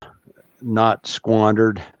not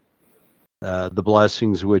squandered the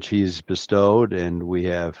blessings which he's bestowed, and we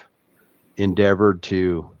have endeavored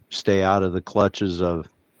to stay out of the clutches of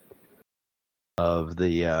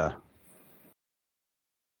the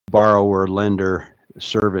borrower lender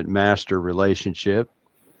servant master relationship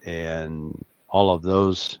and all of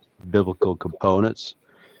those biblical components.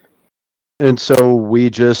 And so we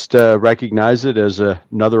just recognize it as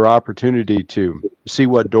another opportunity to see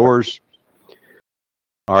what doors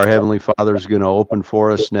our Heavenly Father is going to open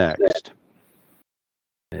for us next.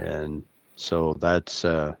 And so that's,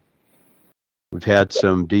 we've had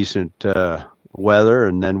some decent weather,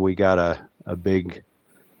 and then we got a big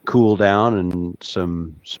cool down and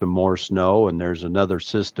some more snow, and there's another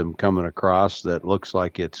system coming across that looks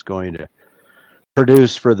like it's going to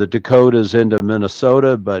produce for the Dakotas into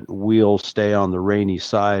Minnesota, but we'll stay on the rainy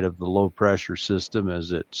side of the low pressure system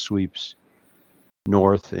as it sweeps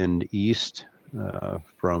north and east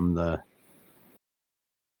from the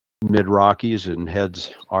mid Rockies and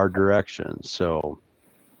heads our direction. So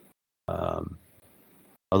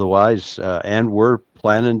otherwise, and we're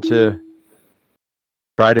planning to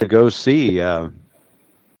try to go see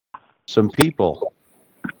some people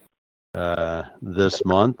this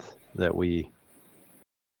month that we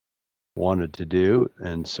wanted to do,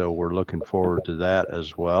 and so we're looking forward to that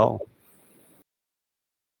as well.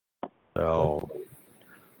 So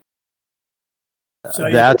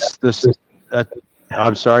that's this.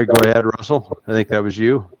 I'm sorry. Go ahead, Russell. I think that was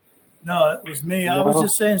you. No, it was me. I was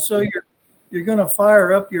just saying. So you're going to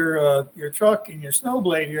fire up your truck and your snow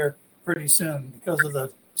blade here pretty soon because of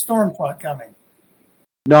the storm front coming.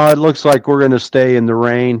 No, it looks like we're going to stay in the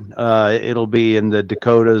rain. It'll be in the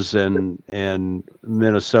Dakotas and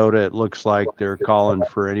Minnesota. It looks like they're calling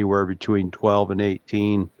for anywhere between 12 and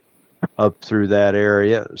 18 up through that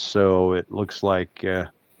area. So it looks like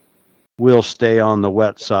we'll stay on the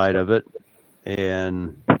wet side of it,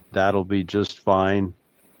 and that'll be just fine.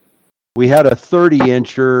 We had a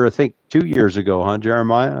 30-incher, I think, 2 years ago, huh,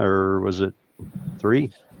 Jeremiah? Or was it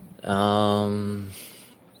 3? I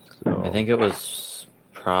think it was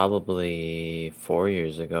probably 4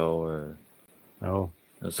 years ago, or it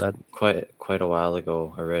was that quite a while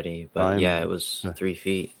ago already. But yeah, it was 3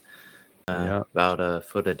 feet, about a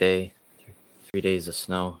foot a day, 3 days of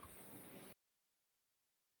snow.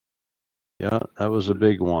 Yeah, that was a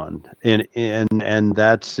big one, and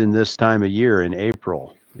that's in this time of year in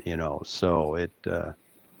April. So it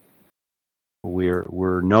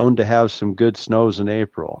we're known to have some good snows in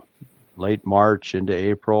April, late March into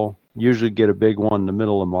April. Usually get a big one in the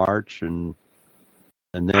middle of March, and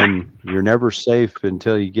then you're never safe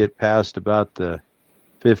until you get past about the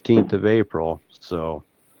 15th of April. So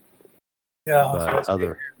yeah,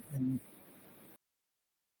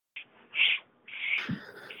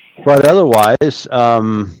 but otherwise,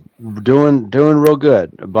 doing real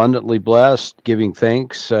good, abundantly blessed, giving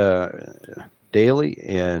thanks daily,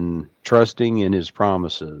 and trusting in His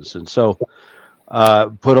promises. And so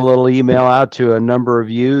put a little email out to a number of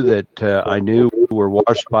you that I knew were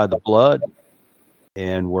washed by the blood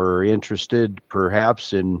and were interested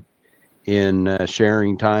perhaps in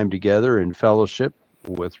sharing time together in fellowship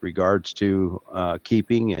with regards to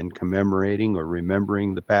keeping and commemorating or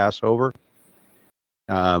remembering the Passover.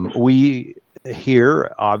 We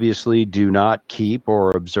here obviously do not keep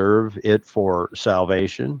or observe it for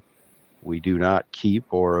salvation. We do not keep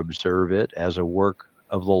or observe it as a work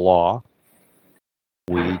of the law.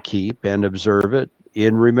 We keep and observe it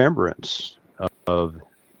in remembrance of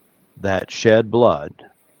that shed blood,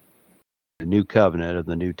 the new covenant of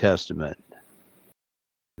the New Testament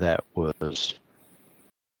that was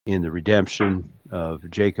in the redemption of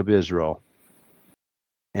Jacob Israel.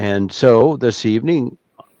 And so this evening,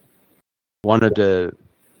 wanted to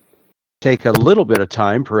take a little bit of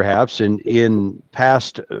time, perhaps, in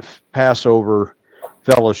past Passover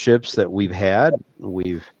fellowships that we've had.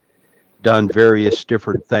 We've done various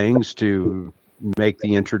different things to make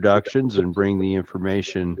the introductions and bring the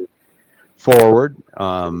information forward.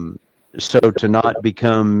 So to not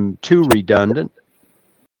become too redundant,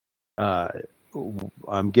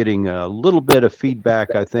 I'm getting a little bit of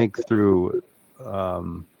feedback, I think, through.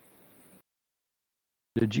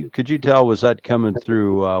 Could you tell, was that coming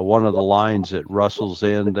through one of the lines that Russell's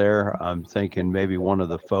in there? I'm thinking maybe one of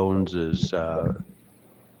the phones is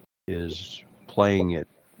playing it,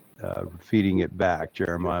 feeding it back.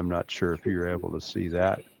 Jeremiah, I'm not sure if you're able to see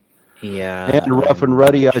that. Yeah. And Rough and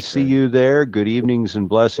Ruddy, I see you there. Good evenings and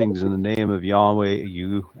blessings in the name of Yahweh,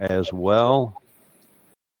 you as well.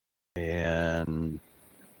 And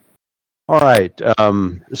All right.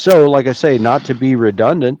 So, like I say, not to be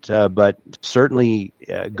redundant, but certainly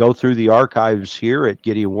go through the archives here at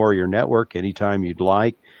Gideon Warrior Network anytime you'd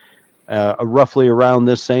like. Roughly around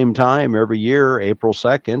this same time every year, April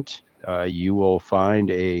 2nd, you will find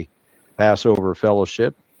a Passover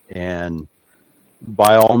fellowship. And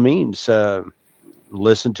by all means,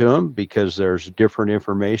 listen to them, because there's different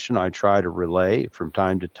information I try to relay from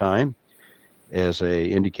time to time, as I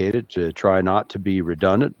indicated, to try not to be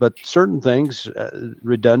redundant. But certain things,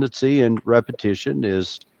 redundancy and repetition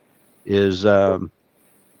is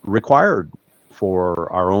required for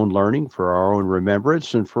our own learning, for our own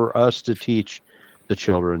remembrance, and for us to teach the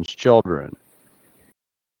children's children.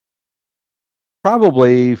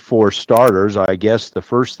 Probably for starters, I guess the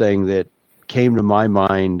first thing that came to my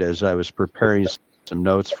mind as I was preparing some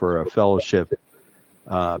notes for a fellowship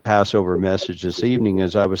Passover message this evening,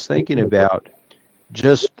 is I was thinking about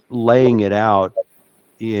just laying it out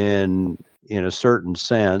in a certain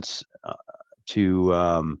sense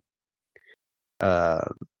to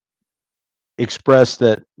express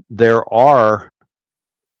that there are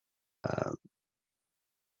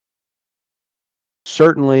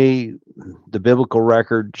certainly the biblical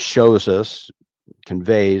record shows us,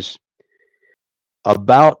 conveys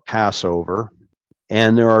about Passover,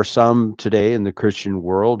 and there are some today in the Christian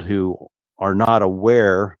world who are not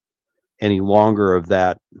aware any longer of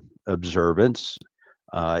that observance.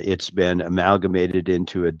 It's been amalgamated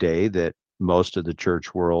into a day that most of the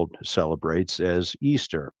church world celebrates as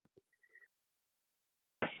Easter.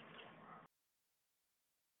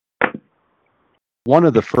 One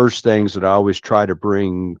of the first things that I always try to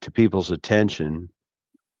bring to people's attention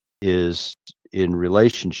is in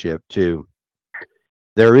relationship to,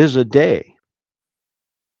 there is a day,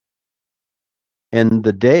 and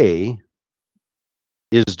the day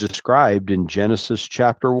is described in Genesis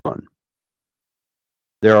chapter 1.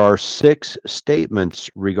 There are 6 statements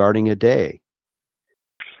regarding a day.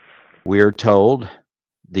 We are told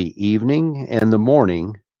the evening and the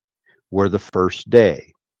morning were the first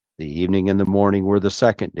day. The evening and the morning were the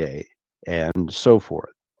second day, and so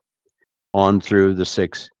forth, on through the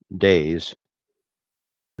 6 days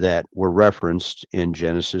that were referenced in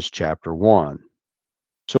Genesis chapter 1.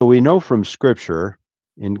 So we know from Scripture,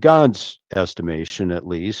 in God's estimation at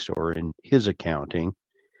least, or in his accounting,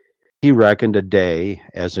 he reckoned a day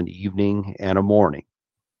as an evening and a morning.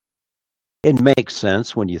 It makes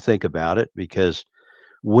sense when you think about it, because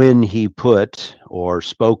when he put or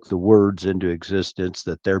spoke the words into existence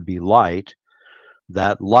that there be light,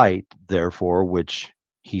 that light, therefore, which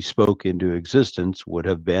he spoke into existence, would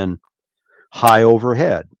have been high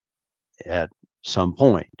overhead at some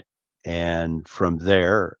point. And from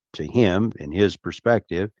there to him, in his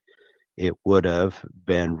perspective, it would have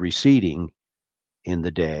been receding in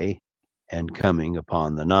the day and coming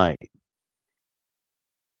upon the night.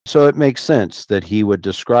 So it makes sense that he would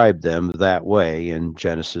describe them that way in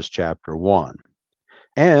Genesis chapter 1.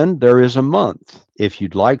 And there is a month. If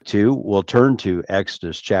you'd like to, we'll turn to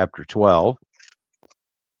Exodus chapter 12.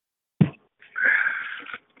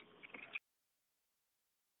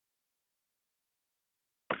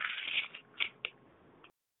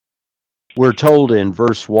 We're told in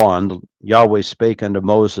verse 1, Yahweh spake unto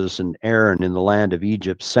Moses and Aaron in the land of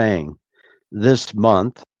Egypt, saying, This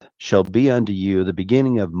month shall be unto you the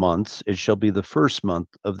beginning of months. It shall be the first month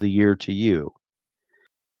of the year to you.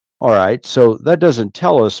 All right, so that doesn't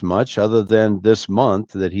tell us much other than this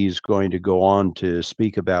month that he's going to go on to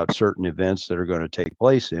speak about certain events that are going to take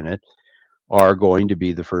place in it are going to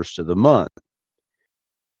be the first of the month.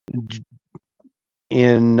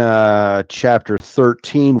 In chapter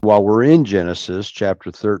 13, while we're in Genesis, chapter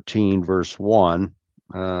 13, verse 1,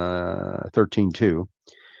 13:2,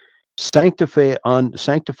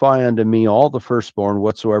 sanctify unto me all the firstborn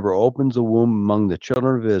whatsoever opens the womb among the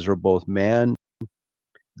children of Israel, both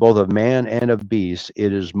of man and of beast,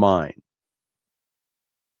 it is mine.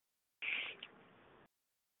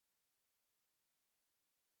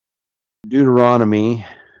 Deuteronomy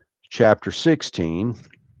chapter 16.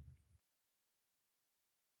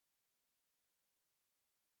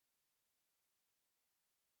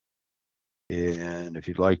 And if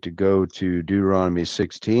you'd like to go to Deuteronomy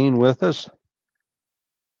 16 with us,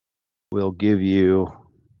 we'll give you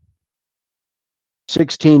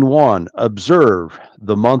 16:1. Observe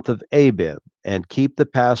the month of Abib, and keep the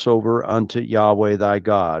Passover unto Yahweh thy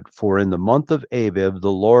God. For in the month of Abib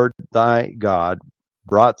the Lord thy God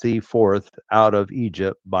brought thee forth out of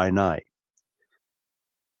Egypt by night.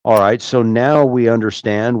 All right, so now we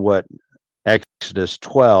understand what Exodus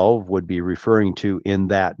 12 would be referring to in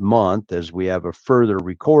that month, as we have a further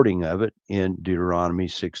recording of it in Deuteronomy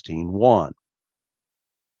 16:1.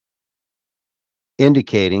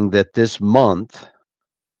 indicating that this month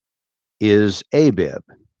is Abib.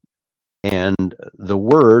 And the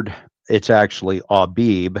word, it's actually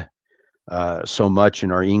Abib. So much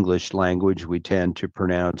in our English language, we tend to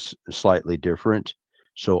pronounce slightly different.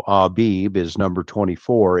 So Abib is number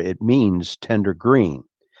 24. It means tender green,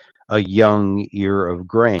 a young ear of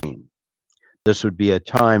grain. This would be a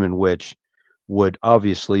time in which would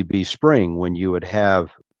obviously be spring, when you would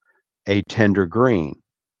have a tender green.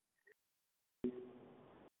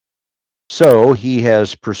 So he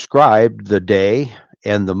has prescribed the day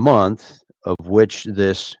and the month of which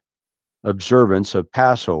this observance of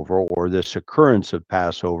Passover, or this occurrence of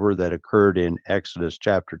Passover that occurred in Exodus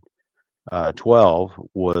chapter 12,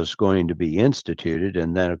 was going to be instituted,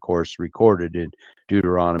 and then, of course, recorded in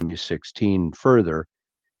Deuteronomy 16 further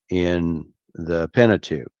in the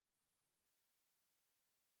Pentateuch.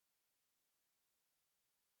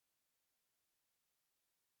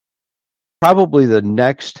 Probably the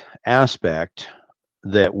next aspect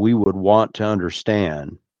that we would want to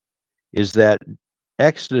understand is that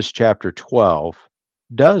Exodus chapter 12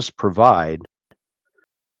 does provide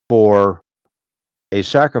for a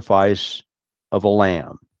sacrifice of a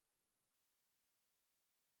lamb.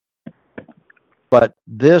 But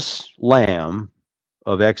this lamb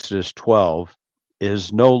of Exodus 12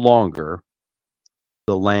 is no longer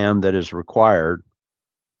the lamb that is required,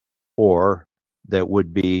 or that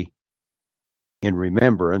would be in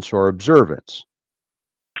remembrance or observance.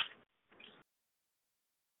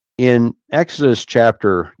 In Exodus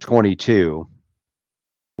chapter 22,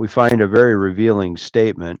 we find a very revealing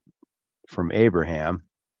statement from Abraham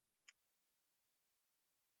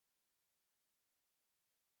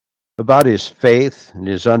about his faith and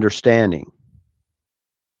his understanding.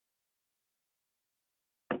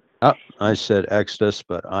 Oh, I said Exodus,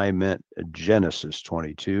 but I meant Genesis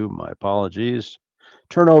 22. My apologies.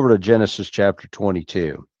 Turn over to Genesis chapter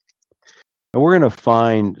 22. And we're going to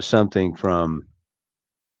find something from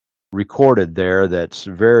recorded there that's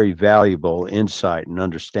very valuable insight and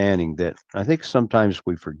understanding that I think sometimes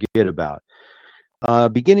we forget about.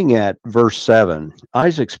 Beginning at verse 7,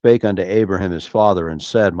 Isaac spake unto Abraham his father and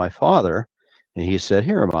said, My father. And he said,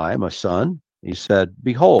 Here am I, my son. He said,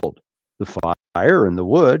 Behold, the fire and the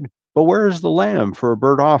wood, but where is the lamb for a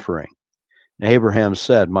burnt offering? And Abraham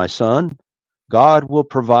said, My son, God will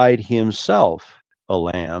provide himself a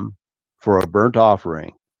lamb for a burnt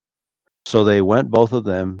offering. So they went both of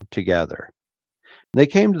them together. They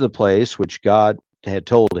came to the place which God had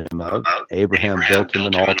told him of. Abraham built him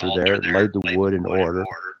an altar there, and laid the wood in order,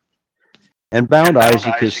 and bound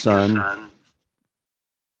Isaac his son.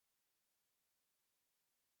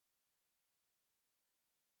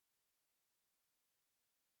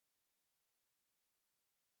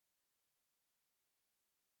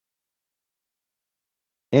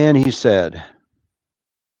 And he said,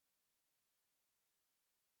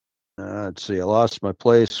 let's see, I lost my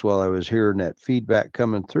place while I was hearing that feedback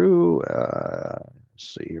coming through. Let's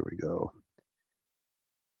see, here we go.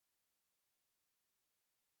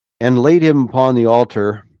 And laid him upon the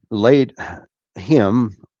altar, laid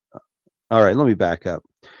him. All right, let me back up.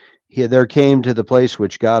 There came to the place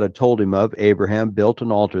which God had told him of. Abraham built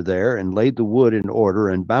an altar there, and laid the wood in order,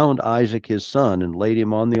 and bound Isaac his son, and laid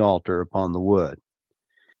him on the altar upon the wood.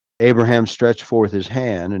 Abraham stretched forth his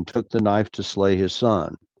hand, and took the knife to slay his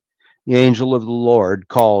son. The angel of the Lord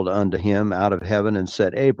called unto him out of heaven, and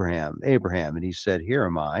said, Abraham, Abraham. And he said, Here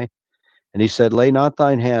am I. And he said, Lay not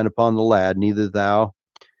thine hand upon the lad, neither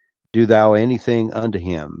do thou anything unto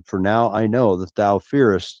him. For now I know that thou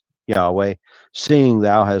fearest Yahweh, seeing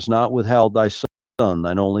thou hast not withheld thy son,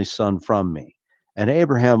 thine only son, from me. And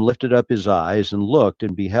Abraham lifted up his eyes and looked,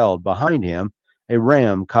 and beheld behind him a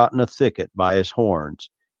ram caught in a thicket by his horns.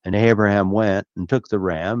 And Abraham went and took the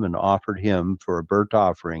ram, and offered him for a burnt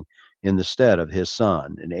offering in the stead of his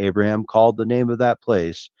son. And Abraham called the name of that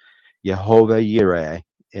place Jehovah Yireh,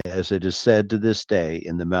 as it is said to this day,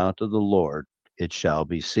 In the mount of the Lord it shall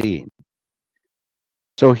be seen.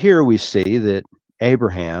 So here we see that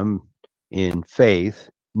Abraham, in faith,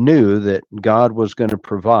 knew that God was going to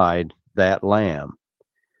provide that lamb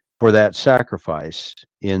for that sacrifice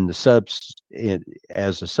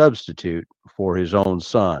as a substitute for his own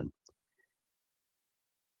son.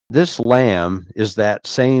 This lamb is that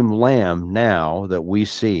same lamb now that we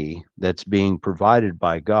see that's being provided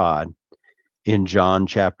by God in John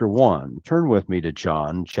chapter 1. Turn with me to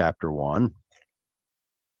John chapter 1.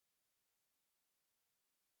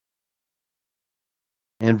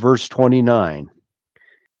 And verse 29.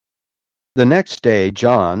 The next day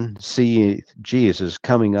John seeth Jesus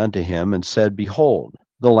coming unto him, and said, Behold,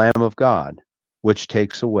 the Lamb of God, which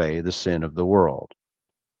takes away the sin of the world.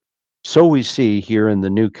 So we see here in the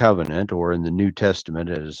New Covenant, or in the New Testament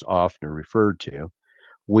as is often referred to,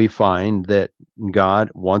 we find that God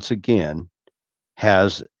once again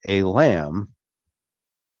has a lamb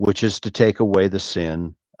which is to take away the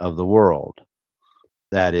sin of the world.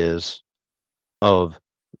 That is, of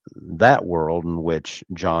that world in which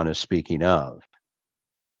John is speaking of.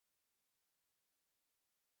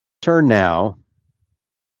 Turn now,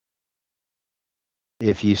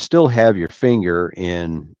 if you still have your finger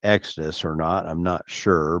in Exodus or not, I'm not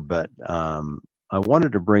sure, but I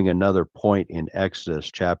wanted to bring another point in Exodus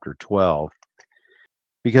chapter 12,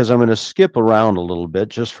 because I'm going to skip around a little bit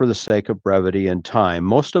just for the sake of brevity and time.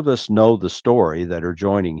 Most of us know the story that are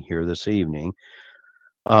joining here this evening,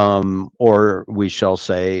 or we shall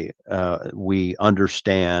say we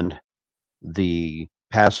understand the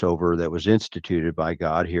Passover that was instituted by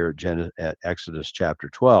God here at Exodus chapter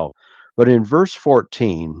 12. But in verse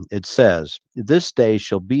 14, it says, "This day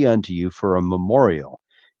shall be unto you for a memorial.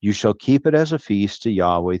 You shall keep it as a feast to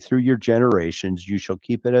Yahweh through your generations. You shall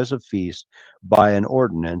keep it as a feast by an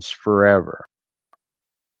ordinance forever."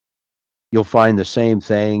 You'll find the same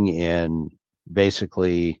thing in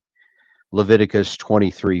basically Leviticus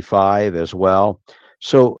 23:5 as well.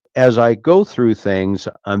 So as I go through things,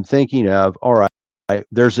 I'm thinking of, all right,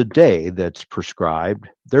 there's a day that's prescribed,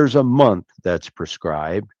 there's a month that's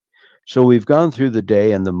prescribed. So we've gone through the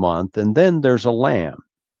day and the month, and then there's a lamb.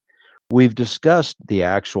 We've discussed the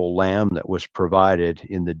actual lamb that was provided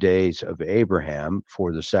in the days of Abraham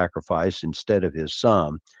for the sacrifice instead of his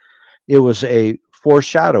son. It was a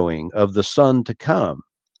foreshadowing of the son to come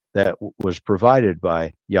that was provided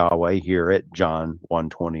by Yahweh here at John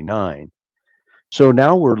 1:29. So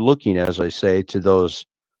now we're looking, as I say, to those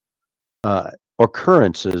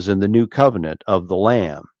occurrences in the new covenant of the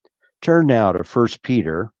Lamb. Turn now to 1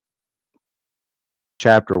 Peter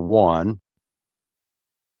chapter 1.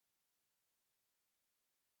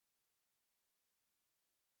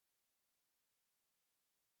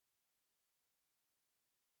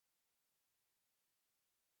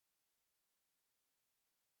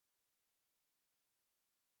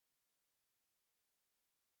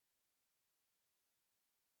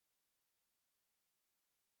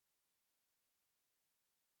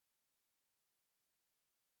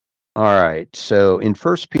 All right, so in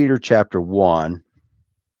 1 Peter chapter 1,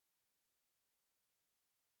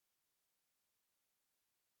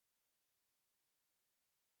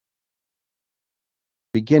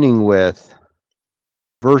 beginning with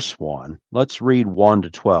verse 1, let's read 1 to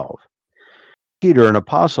 12. Peter, an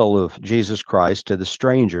apostle of Jesus Christ, to the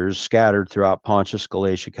strangers scattered throughout Pontus,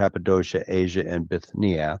 Galatia, Cappadocia, Asia, and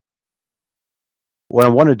Bithynia. What I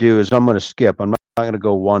want to do is I'm going to skip. I'm not going to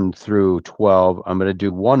go 1 through 12. I'm going to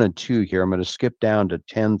do 1 and 2 here. I'm going to skip down to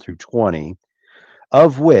 10 through 20,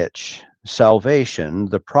 of which salvation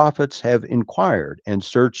the prophets have inquired and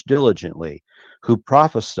searched diligently, who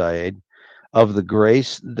prophesied of the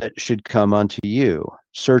grace that should come unto you,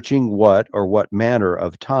 searching what manner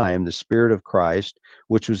of time the Spirit of Christ,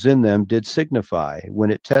 which was in them, did signify,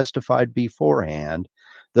 when it testified beforehand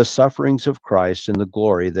the sufferings of Christ and the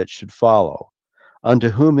glory that should follow, unto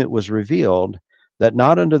whom it was revealed that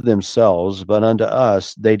not unto themselves, but unto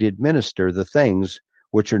us they did minister the things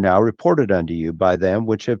which are now reported unto you by them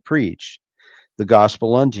which have preached the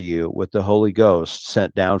gospel unto you with the Holy Ghost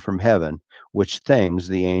sent down from heaven, which things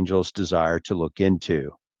the angels desire to look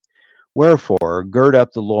into. Wherefore, gird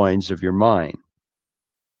up the loins of your mind.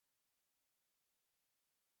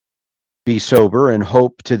 Be sober and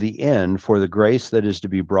hope to the end for the grace that is to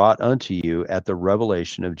be brought unto you at the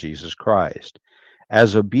revelation of Jesus Christ.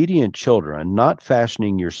 As obedient children, not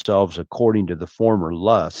fashioning yourselves according to the former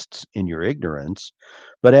lusts in your ignorance,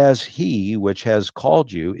 but as he which has called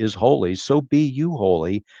you is holy, so be you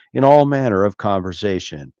holy in all manner of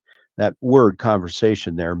conversation. That word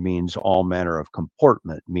conversation there means all manner of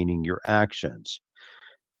comportment, meaning your actions.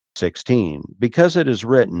 16, because it is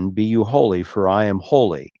written, be you holy, for I am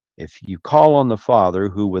holy. If you call on the Father,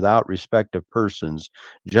 who without respect of persons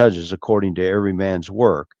judges according to every man's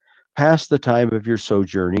work, pass the time of your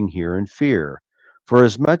sojourning here in fear. For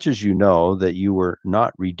as much as you know that you were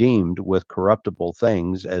not redeemed with corruptible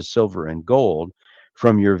things as silver and gold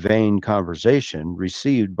from your vain conversation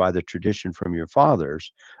received by the tradition from your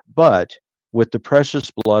fathers, but with the precious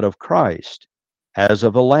blood of Christ, as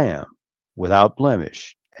of a lamb, without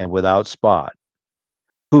blemish and without spot,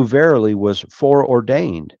 who verily was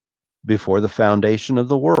foreordained before the foundation of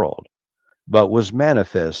the world, but was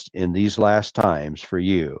manifest in these last times for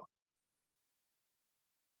you.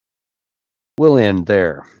 We'll end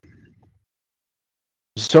there.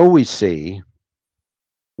 So we see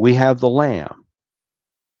we have the Lamb.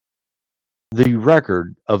 the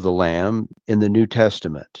record of the Lamb in the New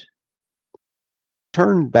Testament.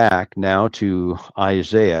 Turn back now to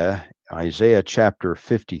Isaiah chapter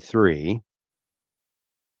 53.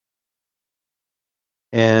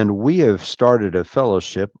 And we have started a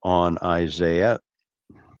fellowship on Isaiah,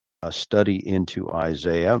 a study into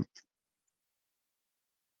Isaiah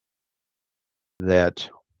that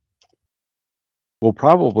will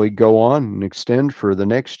probably go on and extend for the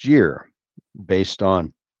next year based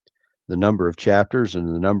on the number of chapters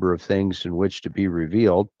and the number of things in which to be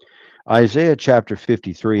revealed. Isaiah chapter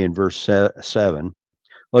 53 and verse 7.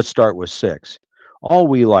 Let's start with 6. All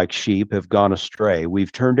we like sheep have gone astray.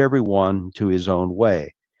 We've turned every one to his own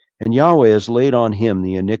way. And Yahweh has laid on him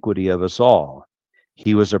the iniquity of us all.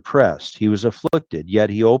 He was oppressed, he was afflicted, yet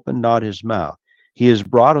he opened not his mouth. He is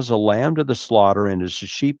brought as a lamb to the slaughter, and as a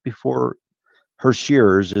sheep before her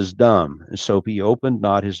shearers is dumb, and so he opened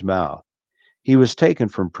not his mouth. He was taken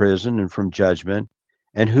from prison and from judgment,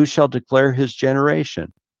 and who shall declare his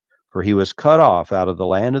generation? For he was cut off out of the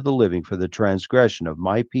land of the living, for the transgression of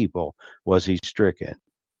my people was he stricken.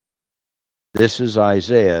 This is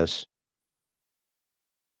Isaiah's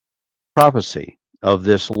prophecy of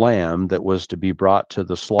this lamb that was to be brought to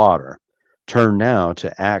the slaughter. Turn now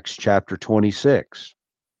to Acts chapter 26.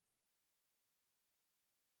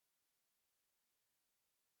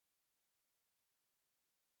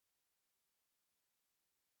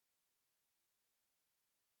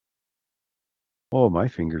 Oh, my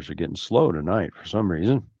fingers are getting slow tonight for some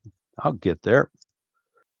reason. I'll get there.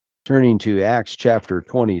 Turning to Acts chapter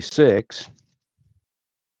 26.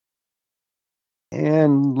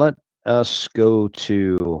 And let us go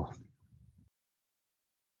to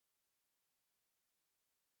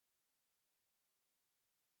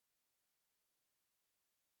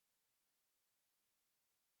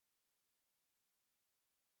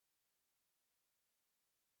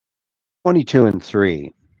and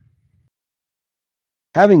 3.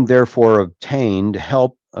 Having therefore obtained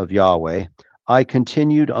help of Yahweh, I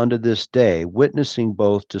continued unto this day, witnessing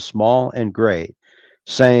both to small and great,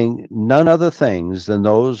 saying none other things than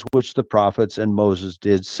those which the prophets and Moses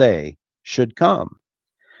did say should come,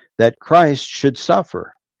 that Christ should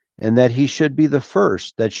suffer, and that he should be the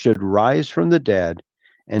first that should rise from the dead,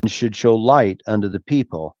 and should show light unto the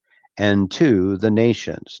people and to the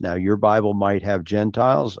nations. Now, your Bible might have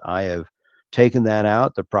Gentiles. I have taken that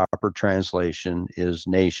out. The proper translation is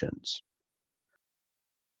nations.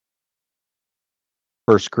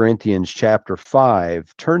 1 Corinthians chapter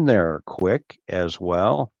 5. Turn there quick as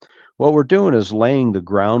well. What we're doing is laying the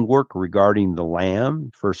groundwork regarding the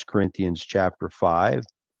Lamb, 1 Corinthians chapter 5,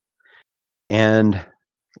 and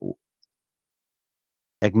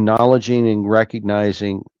acknowledging and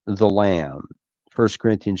recognizing the Lamb. 1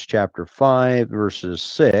 Corinthians chapter 5, verses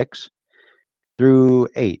 6 through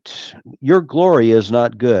 8. Your glory is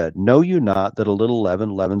not good. Know you not that a little leaven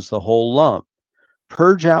leavens the whole lump?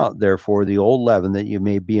 Purge out, therefore, the old leaven, that you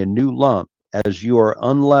may be a new lump, as you are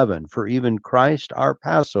unleavened. For even Christ our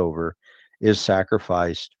Passover is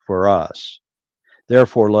sacrificed for us.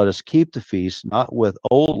 Therefore, let us keep the feast, not with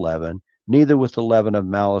old leaven, neither with the leaven of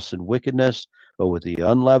malice and wickedness, but with the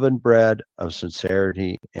unleavened bread of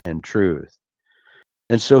sincerity and truth.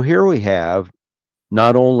 And so here we have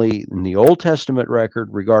not only in the Old Testament record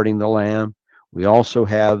regarding the Lamb, we also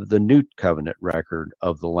have the New Covenant record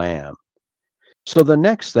of the Lamb. So the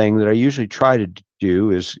next thing that I usually try to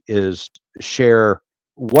do is share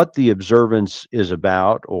what the observance is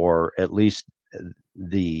about, or at least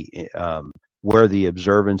the where the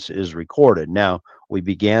observance is recorded. Now, we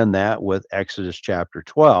began that with Exodus chapter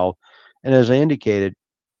 12, and as I indicated,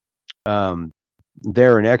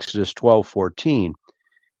 there in Exodus 12:14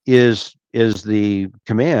 is the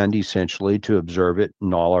command essentially to observe it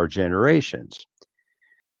in all our generations.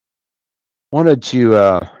 Wanted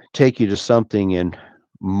to take you to something in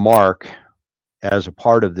Mark as a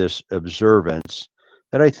part of this observance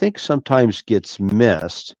that I think sometimes gets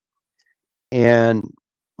missed, and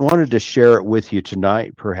wanted to share it with you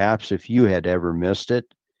tonight, perhaps if you had ever missed it,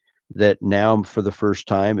 that now for the first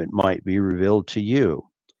time it might be revealed to you.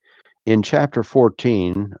 In chapter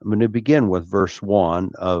 14, I'm going to begin with verse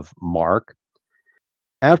 1 of Mark.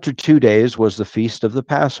 After 2 days was the feast of the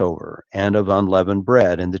Passover and of unleavened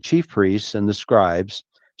bread, and the chief priests and the scribes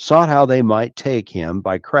sought how they might take him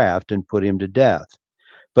by craft and put him to death.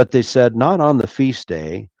 But they said, not on the feast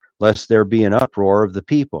day, lest there be an uproar of the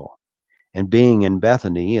people. And being in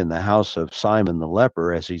Bethany, in the house of Simon the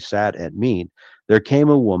leper, as he sat at meat, there came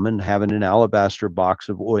a woman having an alabaster box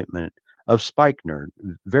of ointment of spikenard,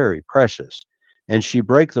 very precious. And she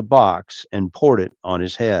brake the box and poured it on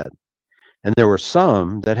his head. And there were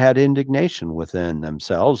some that had indignation within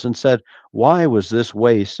themselves and said, why was this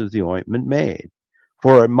waste of the ointment made?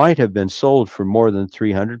 For it might have been sold for more than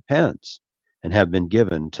 300 pence and have been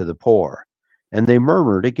given to the poor. And they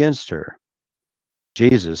murmured against her.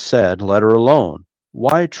 Jesus said, let her alone.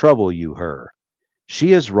 Why trouble you her?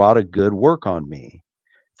 She has wrought a good work on me.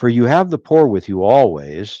 For you have the poor with you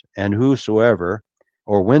always, and whosoever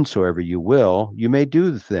or whensoever you will, you may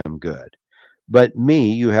do them good. But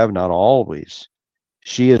me you have not always.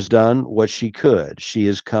 She has done what she could. She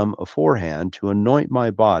has come aforehand to anoint my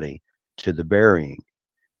body to the burying.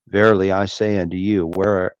 Verily I say unto you,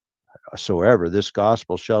 wheresoever this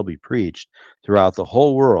gospel shall be preached throughout the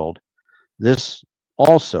whole world, this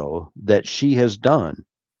also that she has done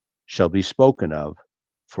shall be spoken of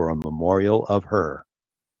for a memorial of her.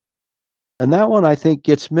 And that one I think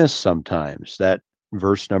gets missed sometimes, that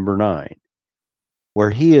verse number 9, where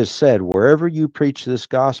he has said, wherever you preach this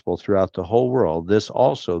gospel throughout the whole world, this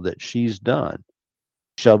also that she's done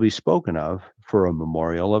shall be spoken of for a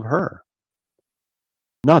memorial of her.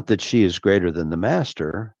 Not that she is greater than the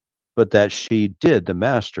master, but that she did the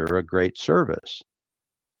master a great service.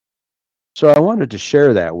 So I wanted to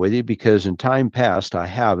share that with you because in time past I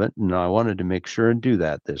haven't, and I wanted to make sure and do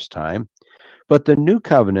that this time. But the new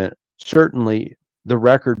covenant, certainly the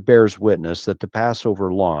record bears witness that the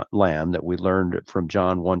Passover lamb that we learned from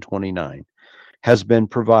John 1:29 has been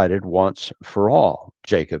provided once for all,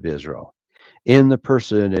 Jacob Israel, in the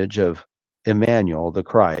personage of Emmanuel the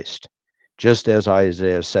Christ, just as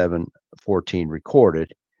Isaiah 7:14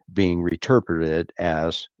 recorded, being interpreted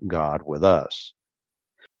as God with us.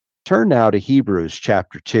 Turn now to Hebrews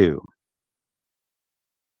chapter 2.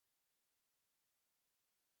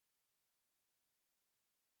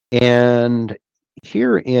 And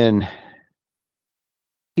here in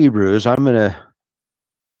Hebrews, I'm going to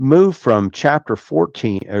move from chapter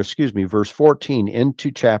 14, verse 14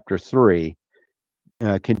 into chapter 3,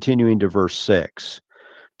 continuing to verse 6.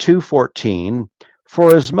 2:14,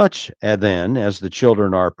 for as much then as the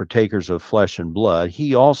children are partakers of flesh and blood,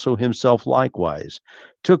 he also himself likewise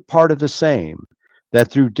took part of the same,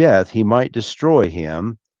 that through death he might destroy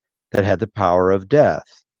him that had the power of death,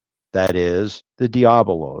 that is, the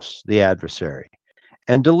diabolos, the adversary,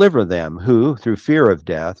 and deliver them who, through fear of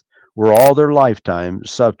death, were all their lifetime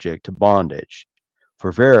subject to bondage.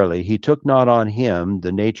 For verily he took not on him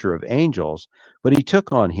the nature of angels, but he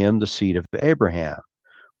took on him the seed of Abraham.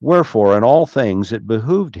 Wherefore in all things it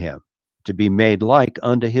behooved him to be made like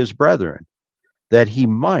unto his brethren, that he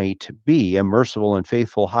might be a merciful and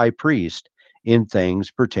faithful high priest in things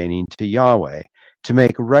pertaining to Yahweh, to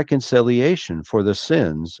make reconciliation for the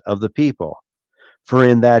sins of the people. For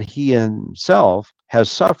in that he himself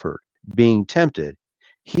has suffered, being tempted,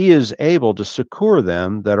 he is able to succor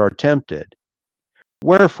them that are tempted.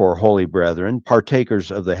 Wherefore, holy brethren,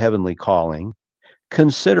 partakers of the heavenly calling,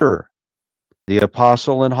 consider the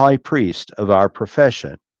apostle and high priest of our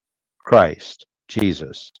profession, Christ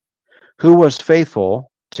Jesus, who was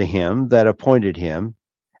faithful to him that appointed him,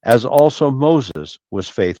 as also Moses was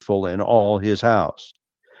faithful in all his house.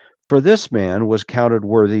 For this man was counted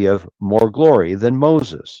worthy of more glory than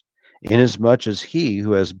Moses, inasmuch as he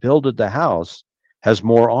who has builded the house has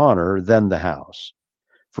more honor than the house.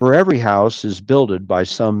 For every house is builded by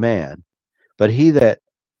some man, but he that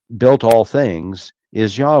built all things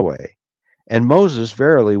is Yahweh. And Moses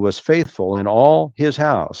verily was faithful in all his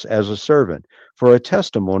house as a servant, for a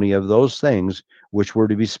testimony of those things which were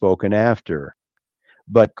to be spoken after.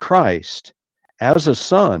 But Christ, as a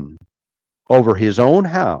son over his own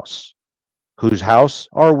house, whose house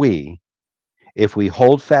are we, if we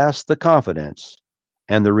hold fast the confidence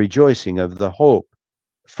and the rejoicing of the hope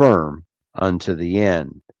firm unto the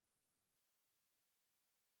end.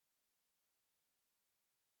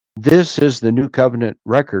 This is the new covenant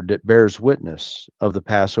record that bears witness of the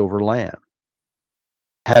Passover lamb,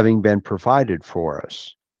 having been provided for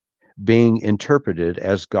us, being interpreted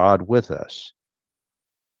as God with us.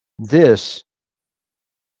 This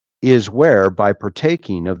is where, by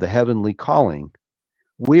partaking of the heavenly calling,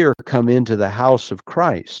 we are come into the house of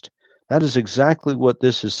Christ. That is exactly what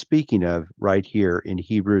this is speaking of right here in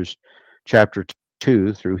Hebrews chapter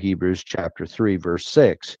 2 through Hebrews chapter 3, verse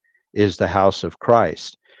 6, is the house of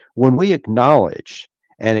Christ. When we acknowledge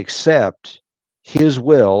and accept his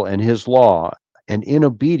will and his law, and in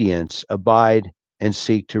obedience abide and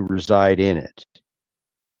seek to reside in it.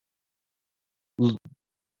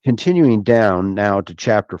 Continuing down now to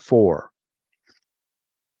chapter 4.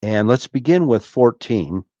 And let's begin with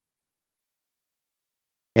 14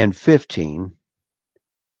 and 15.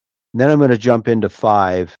 Then I'm going to jump into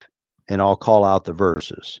 5 and I'll call out the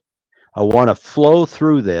verses. I want to flow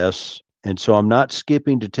through this And so I'm not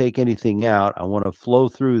skipping to take anything out. I want to flow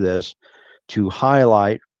through this to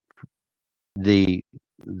highlight the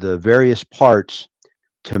various parts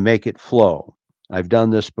to make it flow. I've done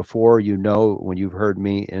this before, when you've heard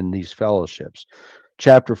me in these fellowships.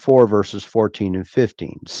 Chapter 4, verses 14 and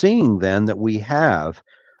 15. Seeing then that we have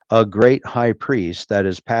a great high priest that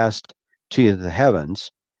is passed to the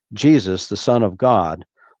heavens, Jesus, the Son of God,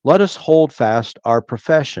 let us hold fast our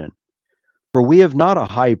profession. For we have not a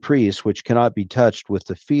high priest which cannot be touched with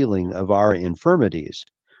the feeling of our infirmities,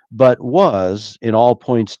 but was in all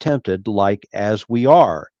points tempted like as we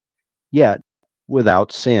are, yet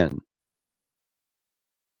without sin.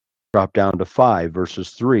 Drop down to 5, verses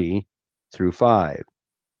 3 through 5.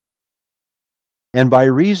 And by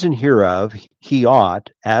reason hereof he ought,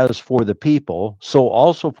 as for the people, so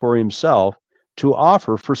also for himself, to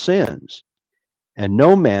offer for sins. And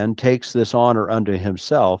no man takes this honor unto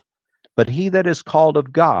himself, but he that is called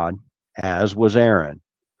of God, as was Aaron.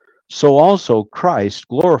 So also Christ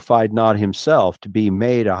glorified not himself to be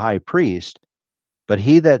made a high priest, but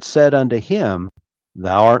he that said unto him,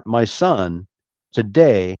 Thou art my son,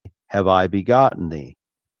 today have I begotten thee.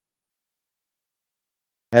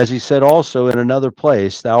 As he said also in another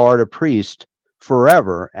place, Thou art a priest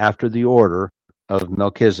forever after the order of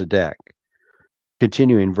Melchizedek.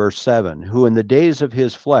 Continuing verse 7, who in the days of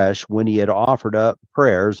his flesh, when he had offered up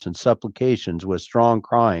prayers and supplications with strong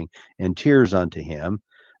crying and tears unto him,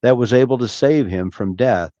 that was able to save him from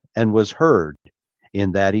death, and was heard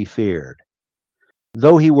in that he feared.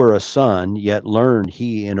 Though he were a son, yet learned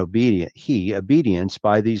he obedience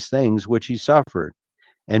by these things which he suffered,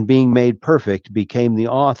 and being made perfect, became the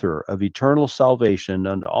author of eternal salvation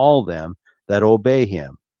unto all them that obey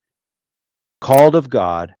him, called of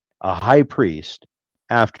God a high priest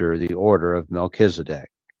after the order of Melchizedek.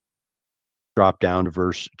 Drop down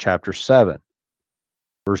to chapter 7,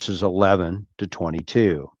 verses 11 to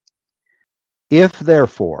 22. If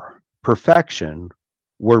therefore perfection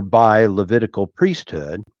were by Levitical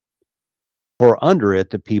priesthood, for under it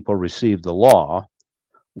the people received the law,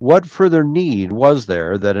 what further need was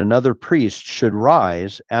there that another priest should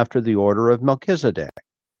rise after the order of Melchizedek,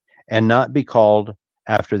 and not be called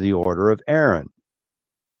after the order of Aaron?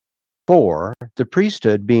 For the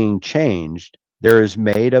priesthood being changed, there is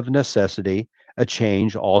made of necessity a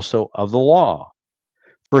change also of the law.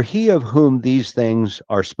 For he of whom these things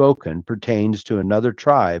are spoken pertains to another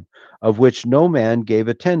tribe, of which no man gave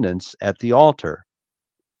attendance at the altar.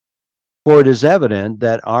 For it is evident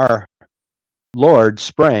that our Lord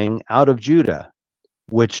sprang out of Judah,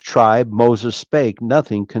 which tribe Moses spake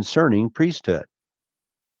nothing concerning priesthood.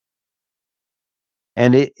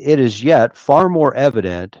 And it is yet far more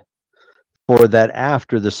evident, for that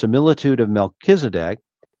after the similitude of Melchizedek,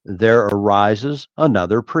 there arises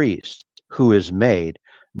another priest, who is made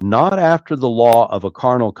not after the law of a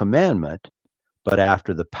carnal commandment, but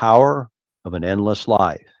after the power of an endless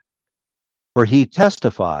life. For he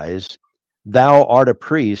testifies, Thou art a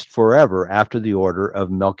priest forever after the order of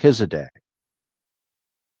Melchizedek.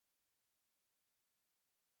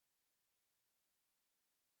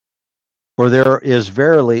 For there is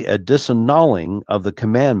verily a disannulling of the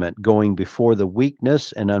commandment going before the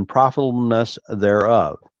weakness and unprofitableness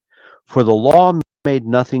thereof. For the law made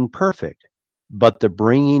nothing perfect, but the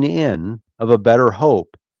bringing in of a better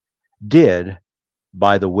hope did,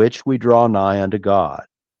 by the which we draw nigh unto God.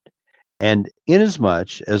 And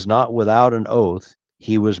inasmuch as not without an oath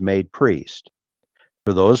he was made priest.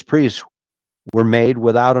 For those priests were made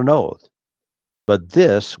without an oath, but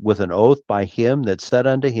this with an oath by him that said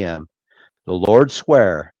unto him, The Lord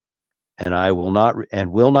swear, and I will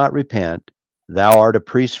not repent, thou art a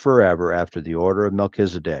priest forever after the order of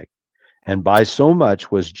Melchizedek. And by so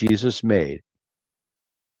much was Jesus made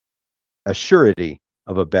a surety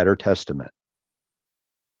of a better testament.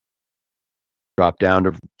 Drop down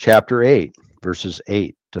to chapter 8, verses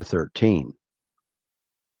 8 to 13.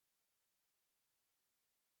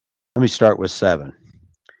 Let me start with 7.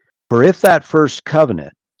 For if that first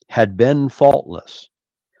covenant had been faultless,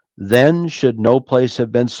 then should no place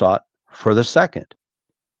have been sought for the second.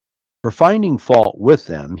 For finding fault with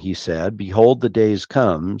them, he said, Behold, the days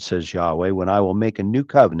come, says Yahweh, when I will make a new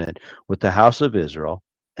covenant with the house of Israel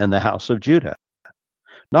and the house of Judah,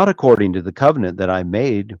 not according to the covenant that I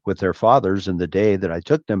made with their fathers in the day that I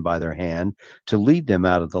took them by their hand to lead them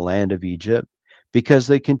out of the land of Egypt, because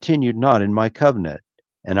they continued not in my covenant,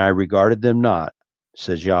 and I regarded them not,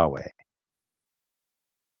 says Yahweh.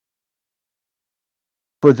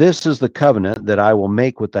 For this is the covenant that I will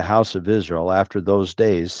make with the house of Israel after those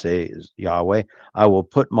days, says Yahweh. I will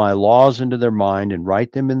put my laws into their mind and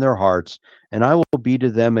write them in their hearts, and I will be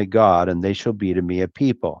to them a God, and they shall be to me a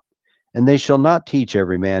people. And they shall not teach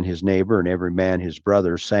every man his neighbor and every man his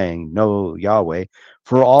brother, saying, Know Yahweh,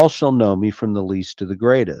 for all shall know me from the least to the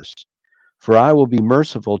greatest. For I will be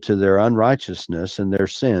merciful to their unrighteousness, and their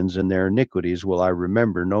sins and their iniquities will I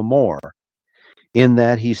remember no more. In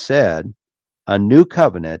that he said, A new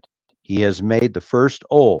covenant he has made the first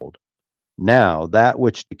old. Now that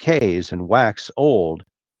which decays and waxes old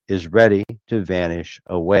is ready to vanish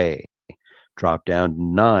away. Drop down to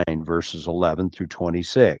 9, verses 11 through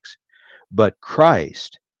 26. But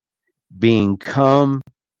Christ, being come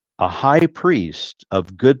a high priest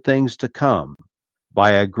of good things to come,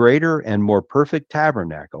 by a greater and more perfect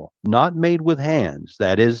tabernacle, not made with hands,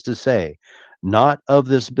 that is to say, not of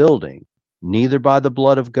this building, neither by the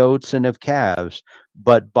blood of goats and of calves,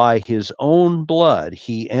 but by his own blood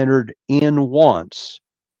he entered in once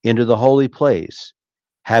into the holy place,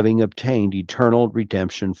 having obtained eternal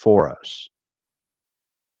redemption for us.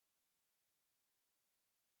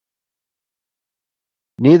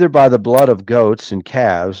 Neither by the blood of goats and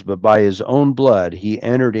calves, but by his own blood he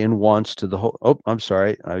entered in once to the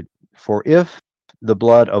for if the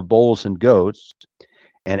blood of bulls and goats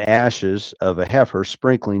and ashes of a heifer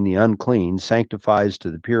sprinkling the unclean sanctifies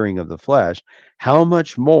to the appearing of the flesh, how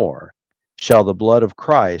much more shall the blood of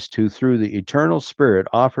Christ, who through the eternal Spirit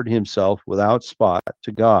offered himself without spot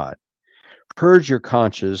to God, purge your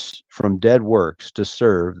conscience from dead works to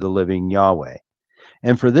serve the living Yahweh?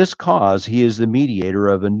 And for this cause he is the mediator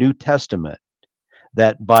of a new testament,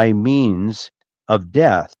 that by means of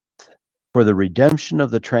death, for the redemption of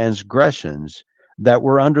the transgressions that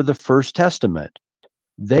were under the first testament,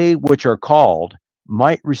 they which are called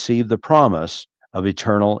might receive the promise of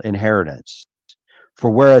eternal inheritance. For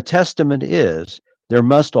where a testament is, there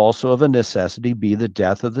must also of a necessity be the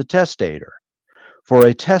death of the testator. For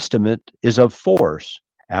a testament is of force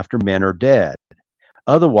after men are dead.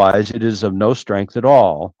 Otherwise, it is of no strength at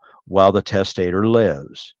all while the testator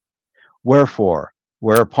lives. Whereupon,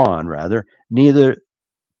 neither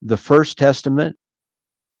the first testament,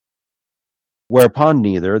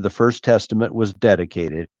 was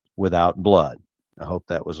dedicated without blood. I hope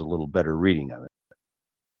that was a little better reading of it.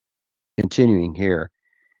 Continuing here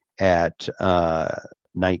at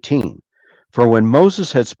 19. For when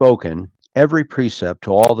Moses had spoken every precept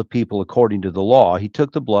to all the people according to the law, he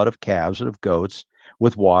took the blood of calves and of goats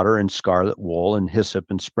with water and scarlet wool and hyssop,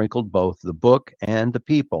 and sprinkled both the book and the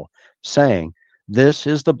people, saying, This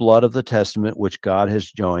is the blood of the testament which God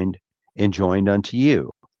has enjoined unto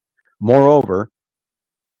you. Moreover,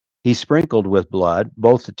 he sprinkled with blood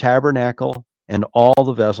both the tabernacle and all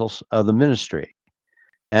the vessels of the ministry.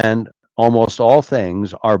 And almost all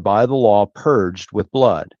things are by the law purged with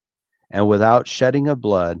blood, and without shedding of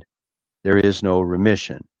blood there is no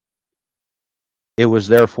remission. It was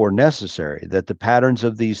therefore necessary that the patterns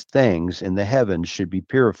of these things in the heavens should be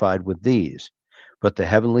purified with these, but the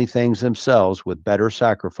heavenly things themselves with better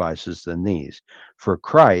sacrifices than these. For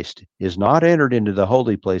Christ is not entered into the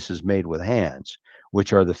holy places made with hands,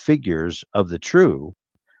 which are the figures of the true,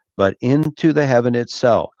 but into the heaven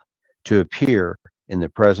itself, to appear in the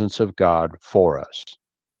presence of God for us.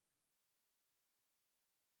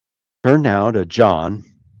 Turn now to John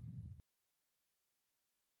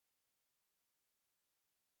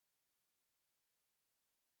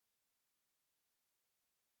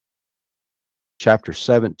chapter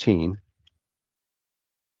 17.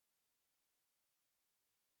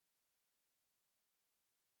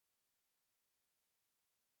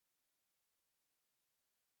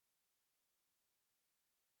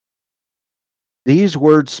 These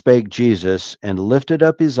words spake Jesus, and lifted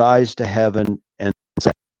up his eyes to heaven, and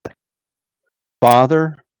said,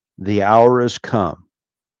 Father, the hour is come.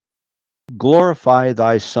 Glorify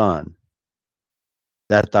thy Son,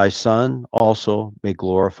 that thy Son also may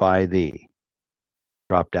glorify thee.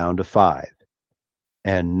 Drop down to 5.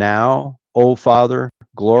 And now, O Father,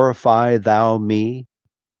 glorify thou me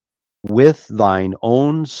with thine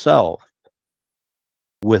own self,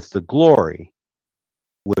 with the glory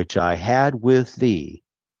which I had with thee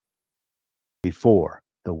before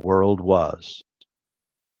the world was.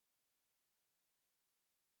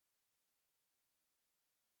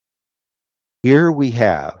 Here we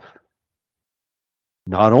have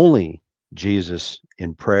not only Jesus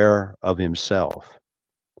in prayer of himself,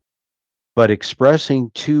 but expressing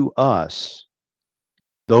to us,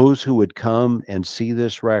 those who would come and see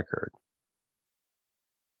this record,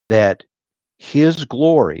 that his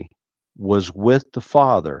glory was with the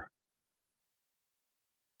Father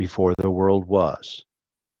before the world was.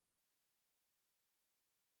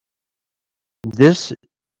 This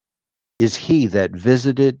is he that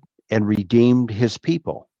visited and redeemed his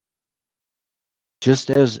people.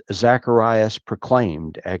 just as Zacharias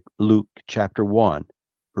proclaimed at Luke chapter 1,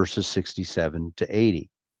 verses 67 to 80.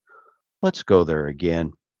 Let's go there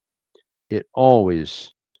again. It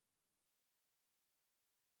always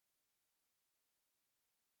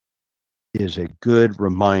is a good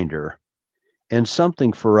reminder and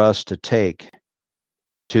something for us to take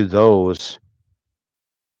to those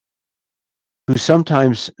who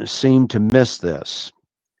sometimes seem to miss this.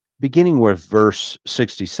 Beginning with verse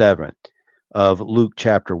 67 of Luke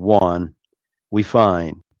chapter 1, we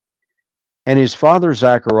find, and his father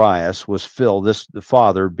Zacharias was filled, the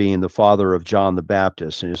father being the father of John the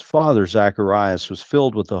Baptist, and his father Zacharias was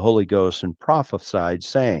filled with the Holy Ghost and prophesied,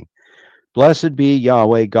 saying, Blessed be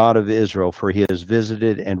Yahweh, God of Israel, for he has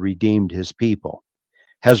visited and redeemed his people,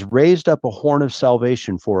 has raised up a horn of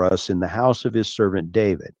salvation for us in the house of his servant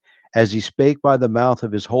David, as he spake by the mouth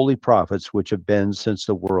of his holy prophets, which have been since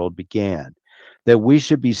the world began, that we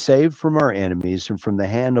should be saved from our enemies and from the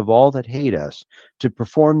hand of all that hate us, to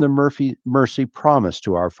perform the mercy promised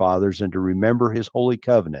to our fathers, and to remember his holy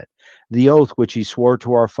covenant, the oath which he swore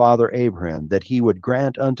to our father Abraham, that he would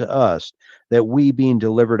grant unto us, that we, being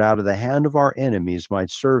delivered out of the hand of our enemies, might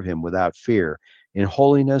serve him without fear, in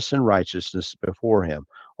holiness and righteousness before him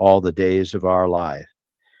all the days of our life.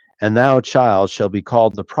 And thou, child, shalt be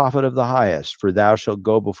called the prophet of the highest, for thou shalt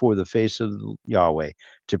go before the face of Yahweh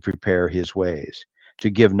to prepare his ways,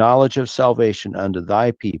 to give knowledge of salvation unto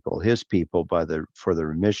thy people, his people, for the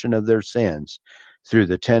remission of their sins, through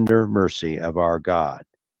the tender mercy of our God.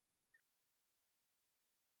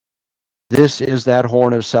 This is that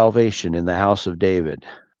horn of salvation in the house of David,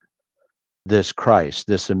 this Christ,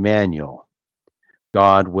 this Emmanuel,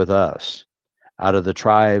 God with us, out of the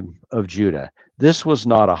tribe of Judah. This was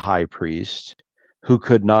not a high priest who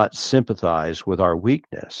could not sympathize with our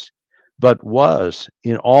weakness, but was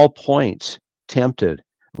in all points tempted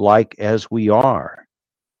like as we are.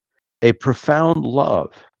 A profound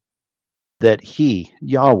love that he,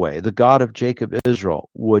 Yahweh, the God of Jacob Israel,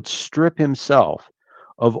 would strip himself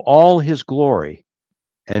of all his glory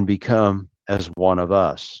and become as one of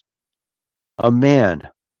us. A man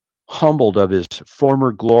humbled of his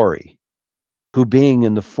former glory, who being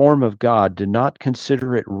in the form of God did not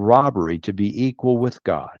consider it robbery to be equal with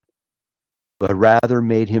God, but rather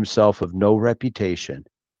made himself of no reputation,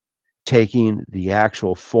 taking the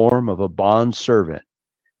actual form of a bond servant,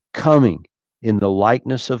 coming in the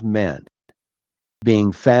likeness of men,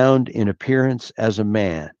 being found in appearance as a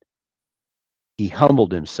man, he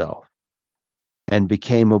humbled himself and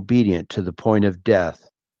became obedient to the point of death,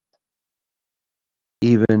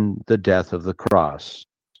 even the death of the cross,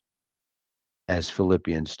 as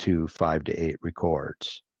Philippians 2, 5-8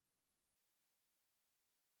 records.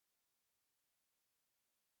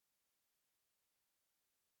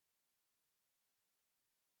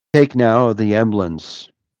 Take now the emblems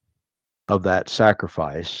of that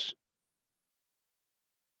sacrifice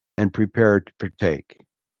and prepare to partake.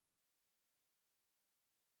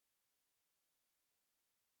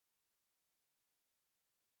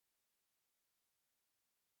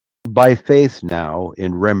 By faith now,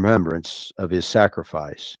 in remembrance of his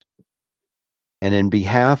sacrifice, and in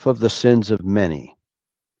behalf of the sins of many,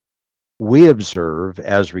 we observe,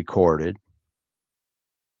 as recorded,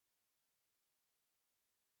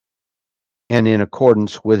 and in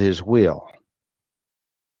accordance with his will,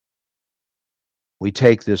 we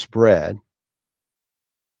take this bread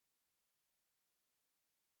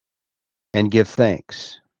and give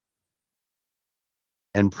thanks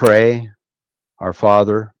and pray our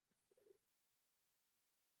Father,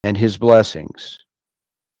 and his blessings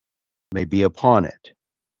may be upon it,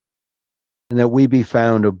 and that we be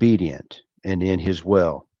found obedient and in his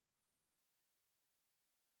will.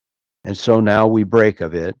 And so now we break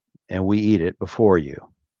of it and we eat it before you.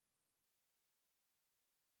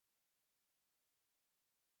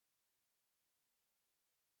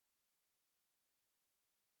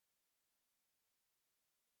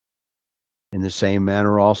 In the same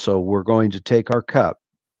manner also, we're going to take our cup,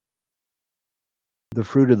 the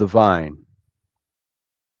fruit of the vine,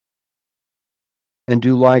 and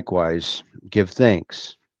do likewise give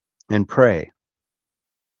thanks and pray.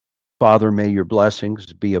 Father, may your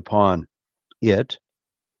blessings be upon it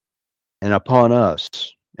and upon us,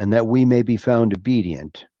 and that we may be found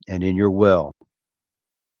obedient and in your will.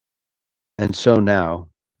 And so now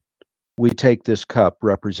we take this cup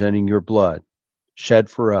representing your blood shed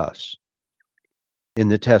for us in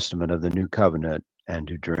the testament of the new covenant, and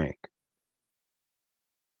to drink.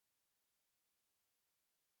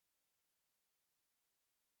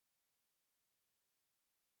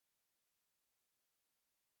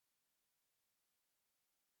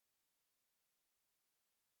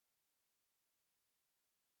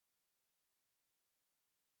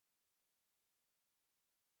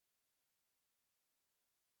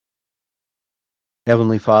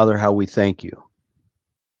 Heavenly Father, how we thank you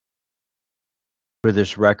for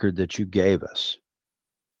this record that you gave us,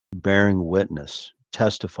 bearing witness,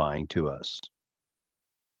 testifying to us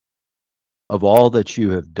of all that you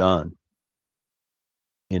have done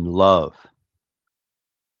in love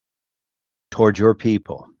toward your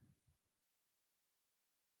people.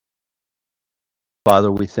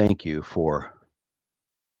 Father, we thank you for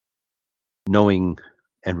knowing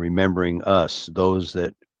and remembering us, those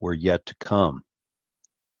that were yet to come,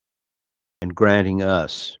 and granting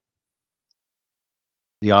us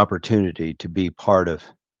the opportunity to be part of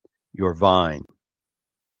your vine,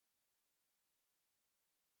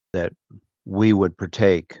 that we would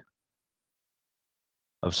partake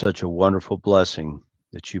of such a wonderful blessing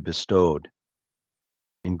that you bestowed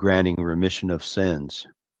in granting remission of sins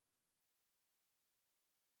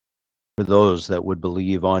for those that would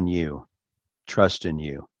believe on you, trust in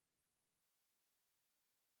you,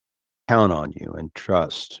 count on you, and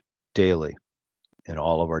trust daily in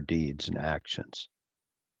all of our deeds and actions.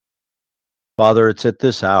 Father, it's at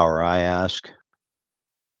this hour I ask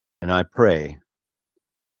and I pray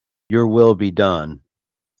your will be done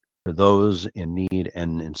for those in need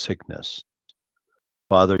and in sickness.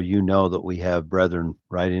 Father, you know that we have brethren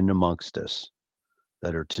right in amongst us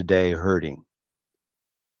that are today hurting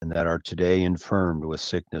and that are today infirmed with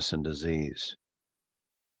sickness and disease.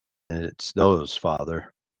 And it's those,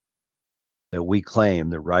 Father, that we claim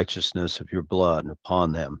the righteousness of your blood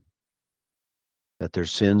upon them, that their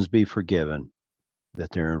sins be forgiven,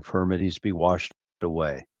 that their infirmities be washed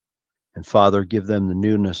away. And Father, give them the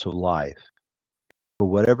newness of life for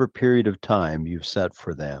whatever period of time you've set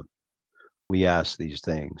for them. We ask these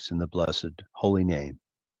things in the blessed holy name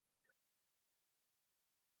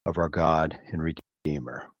of our God and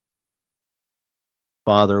Redeemer.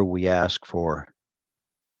 Father, we ask for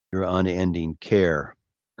your unending care,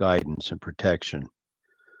 guidance, and protection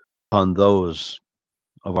upon those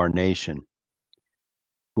of our nation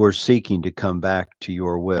who are seeking to come back to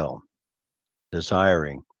your will,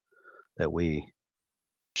 desiring that we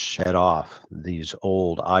shed off these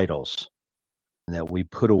old idols and that we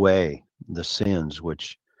put away the sins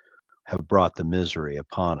which have brought the misery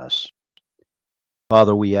upon us.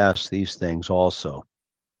 Father, we ask these things also,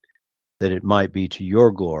 that it might be to your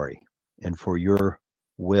glory and for your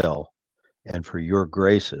will and for your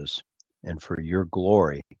graces and for your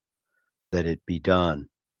glory that it be done.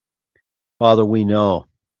 Father, we know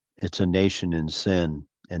it's a nation in sin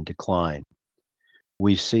and decline.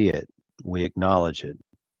 We see it, we acknowledge it.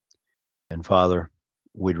 And Father,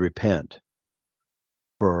 we'd repent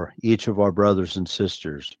for each of our brothers and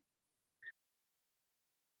sisters,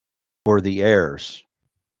 for the errors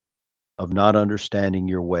of not understanding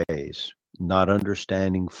your ways, not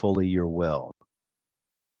understanding fully your will.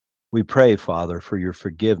 We pray, Father, for your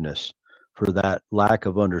forgiveness for that lack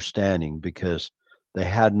of understanding, because they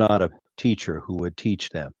had not a teacher who would teach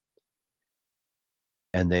them,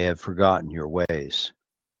 and they have forgotten your ways.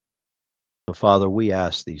 So, Father, we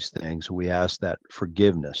ask these things. We ask that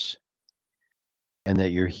forgiveness and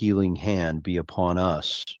that your healing hand be upon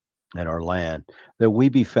us and our land, that we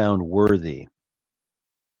be found worthy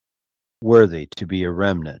to be a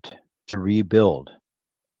remnant, to rebuild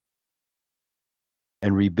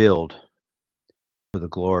and rebuild for the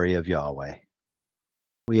glory of Yahweh.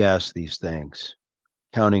 We ask these things,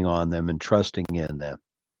 counting on them and trusting in them,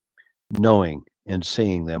 knowing and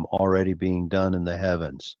seeing them already being done in the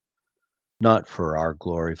heavens, not for our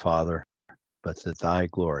glory, Father, but that thy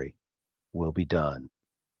glory will be done.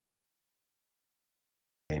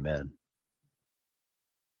 Amen.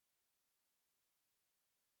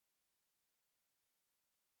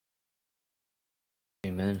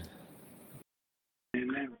 Amen.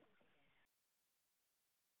 Amen.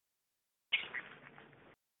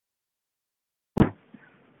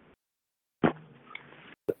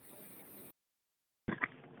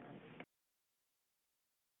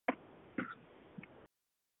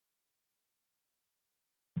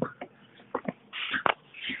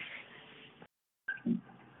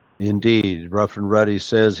 Indeed, Rough and Ruddy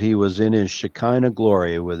says he was in his Shekinah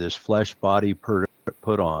glory with his flesh body put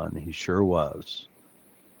on. He sure was.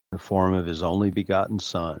 The form of his only begotten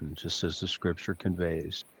Son, just as the scripture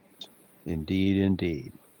conveys. Indeed,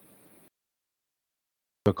 indeed.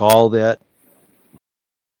 Took all that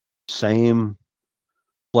same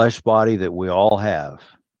flesh body that we all have,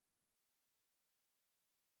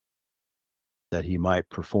 that he might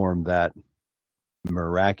perform that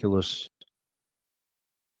miraculous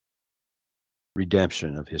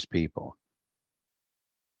redemption of his people.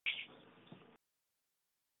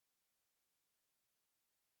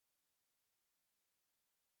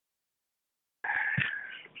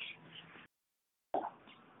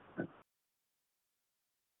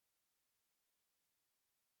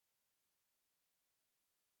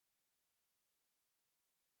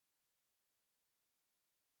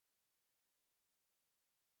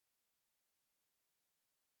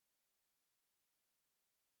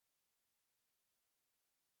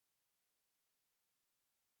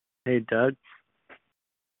 Hey, Doug.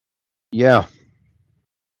 Yeah.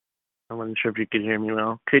 I wasn't sure if you could hear me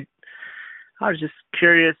well. I was just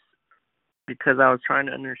curious because I was trying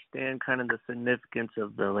to understand kind of the significance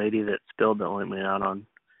of the lady that spilled the ointment out on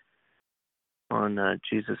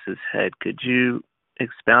Jesus's head. Could you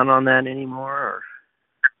expound on that anymore? Or?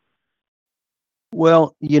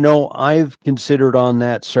 Well, I've considered on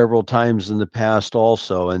that several times in the past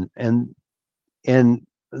also, and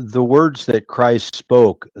the words that Christ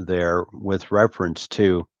spoke there with reference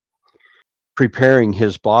to preparing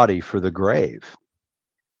his body for the grave.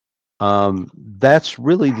 That's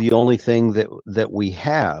really the only thing that we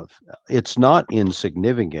have. It's not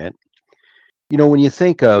insignificant. When you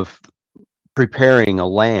think of preparing a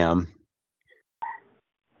lamb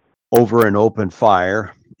over an open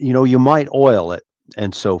fire, you might oil it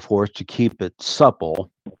and so forth to keep it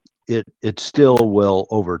supple. It still will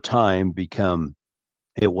over time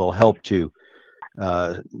it will help to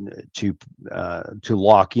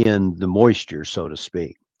lock in the moisture, so to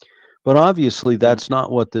speak. But obviously that's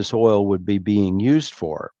not what this oil would be being used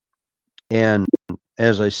for. And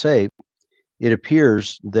as I say, it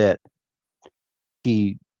appears that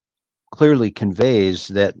he clearly conveys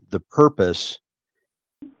that the purpose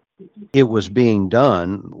it was being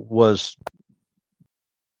done was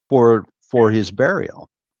for his burial.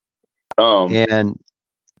 And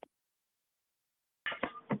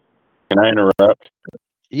can I interrupt?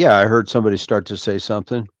 Yeah, I heard somebody start to say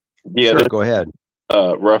something. Yeah, sure, go ahead.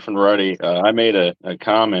 Rough and Ruddy. I made a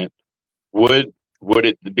comment. Would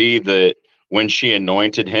it be that when she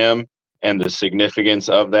anointed him, and the significance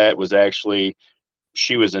of that was actually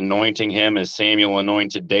she was anointing him as Samuel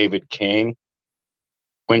anointed David king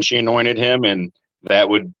when she anointed him, and that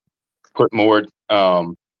would put more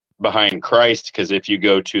behind Christ, because if you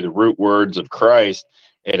go to the root words of Christ,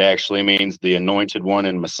 it actually means the anointed one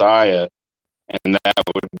and Messiah, and that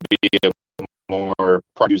would be a more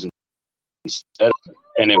instead,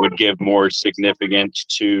 and it would give more significance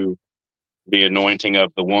to the anointing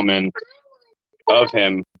of the woman of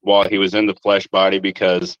him while he was in the flesh body,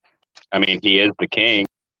 because he is the king,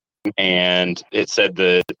 and it said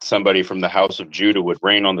that somebody from the house of Judah would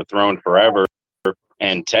reign on the throne forever,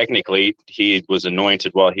 and technically he was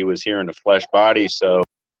anointed while he was here in the flesh body. So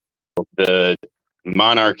the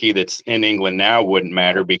monarchy that's in England now wouldn't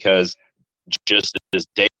matter, because just as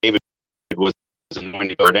David was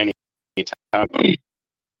anointed at any time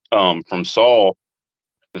from Saul,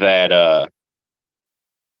 that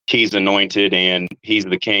he's anointed and he's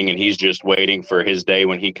the king, and he's just waiting for his day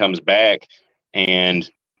when he comes back. And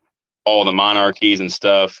all the monarchies and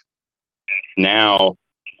stuff now,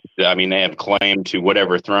 they have claim to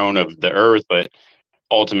whatever throne of the earth, but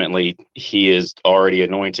ultimately he is already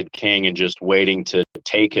anointed king and just waiting to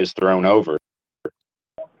take his throne over.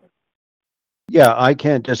 Yeah, I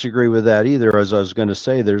can't disagree with that either. As I was going to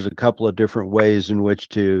say, there's a couple of different ways in which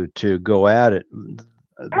to go at it.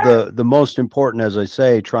 The most important, as I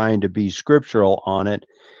say, trying to be scriptural on it,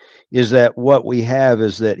 is that what we have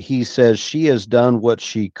is that he says she has done what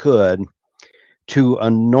she could to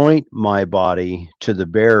anoint my body to the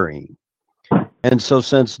burying. And so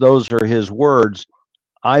since those are his words,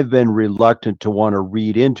 I've been reluctant to want to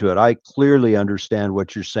read into it. I clearly understand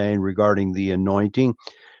what you're saying regarding the anointing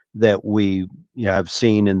that we have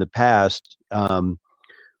seen in the past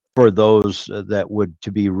for those that would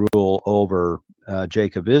to be rule over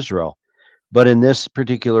Jacob Israel. But in this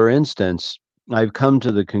particular instance, I've come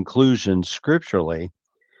to the conclusion scripturally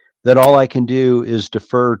that all I can do is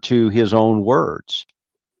defer to his own words.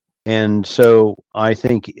 And so I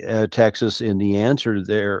think, Texas, in the answer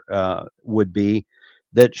there would be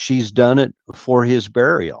that she's done it for his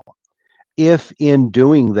burial. If in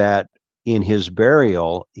doing that in his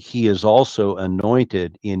burial, he is also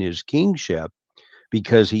anointed in his kingship,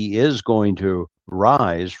 because he is going to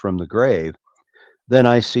rise from the grave, then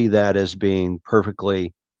I see that as being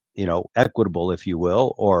perfectly, equitable, if you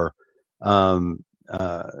will, or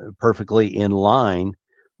perfectly in line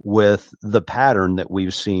with the pattern that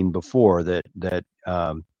we've seen before that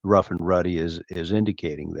Rough and Ruddy is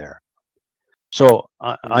indicating there. So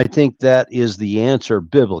I think that is the answer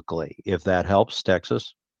biblically, if that helps,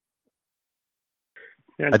 Texas.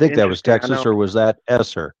 Yeah, I think that was Texas, or was that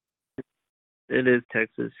Esser? It is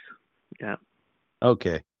Texas. Yeah.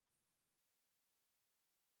 Okay.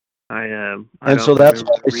 And so that's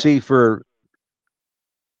what I see for.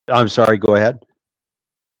 I'm sorry. Go ahead.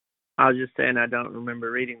 I was just saying I don't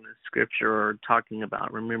remember reading the scripture or talking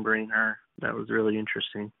about remembering her. That was really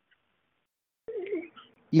interesting.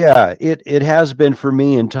 Yeah, it has been for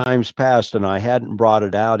me in times past, and I hadn't brought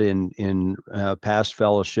it out in past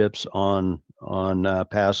fellowships on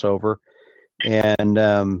Passover, And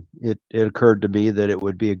it occurred to me that it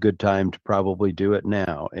would be a good time to probably do it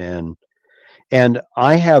now. And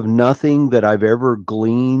I have nothing that I've ever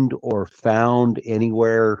gleaned or found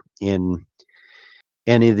anywhere in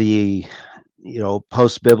any of the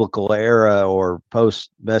post-biblical era or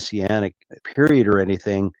post-messianic period or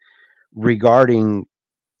anything regarding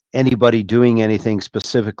anybody doing anything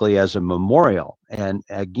specifically as a memorial. And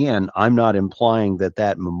again, I'm not implying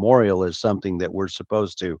that memorial is something that we're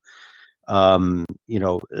supposed to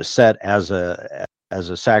set as a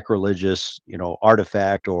sacrilegious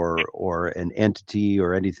artifact or an entity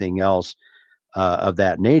or anything else of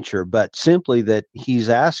that nature, but simply that he's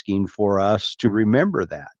asking for us to remember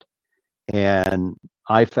that. And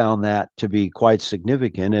I found that to be quite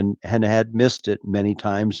significant, and had missed it many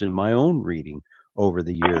times in my own reading over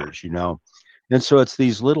the years. And so it's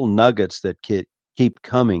these little nuggets that keep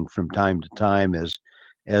coming from time to time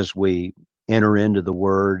as we enter into the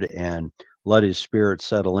Word and let His Spirit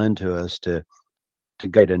settle into us to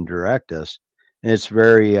guide and direct us. And it's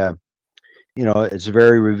very it's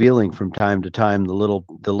very revealing from time to time, the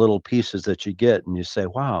little pieces that you get, and you say,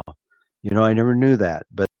 wow, I never knew that.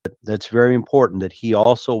 But that's very important, that He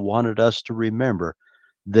also wanted us to remember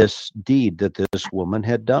this deed that this woman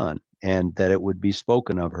had done, and that it would be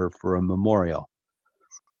spoken of her for a memorial.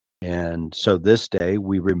 And so this day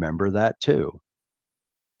we remember that too.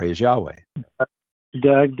 Praise Yahweh.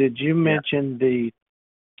 Doug, did you mention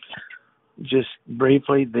just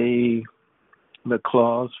briefly the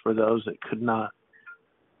clause for those that could not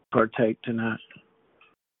partake tonight?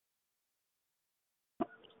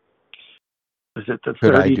 Is it the 30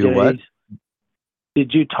 Could I do days? what?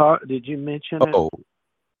 Did you mention it?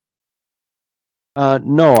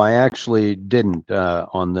 No, I actually didn't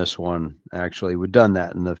on this one. Actually, we've done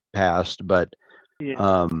that in the past, but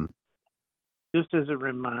yeah. Just as a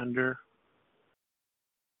reminder,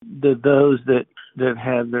 those that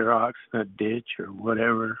have their ox in a ditch or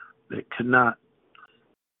whatever that could not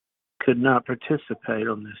participate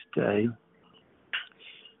on this day,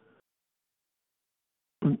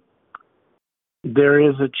 there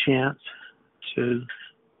is a chance to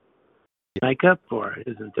make up for it,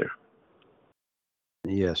 isn't there?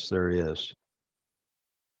 Yes, there is.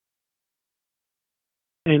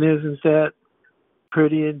 And isn't that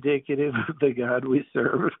pretty indicative of the God we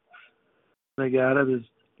serve? The God of His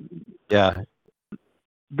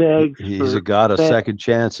begs. He's a God of second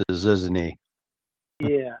chances, isn't He?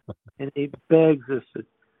 Yeah, and He begs us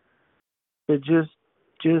to just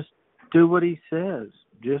do what He says.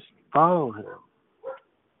 Just follow Him.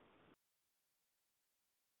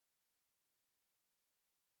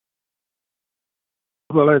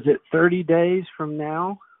 Well, is it 30 days from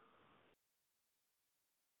now?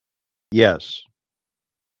 Yes.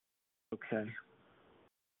 Okay.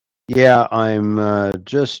 Yeah, I'm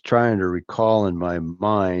just trying to recall in my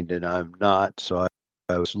mind, and I'm not. So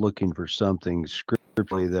I was looking for something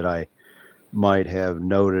scripturally that I might have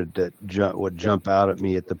noted that would jump out at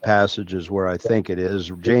me at the passages where I think it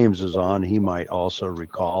is. James is on. He might also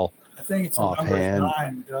recall. I think it's offhand. Numbers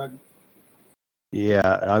 9, Doug.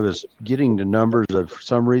 Yeah, I was getting to Numbers. For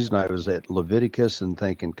some reason, I was at Leviticus and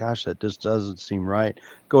thinking, gosh, that just doesn't seem right.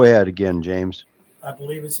 Go ahead again, James. I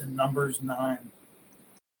believe it's in Numbers 9.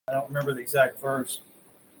 I don't remember the exact verse.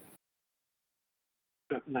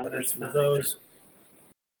 But it's for those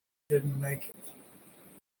who didn't make it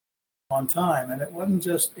on time. And it wasn't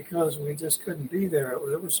just because we just couldn't be there.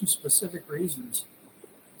 There were some specific reasons.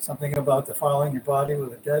 Something about defiling your body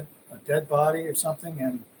with a dead body or something,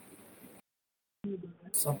 and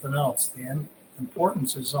something else. The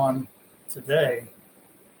importance is on today.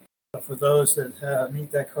 But for those that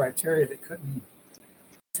meet that criteria that couldn't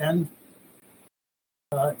attend,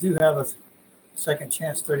 do have a second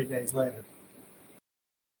chance 30 days later.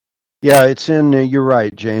 Yeah, it's in, you're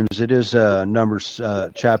right, James. It is Numbers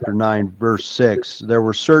chapter 9, verse 6. There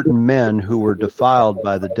were certain men who were defiled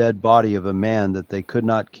by the dead body of a man, that they could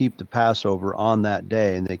not keep the Passover on that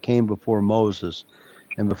day. And they came before Moses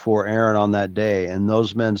and before Aaron on that day. And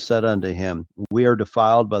those men said unto him, we are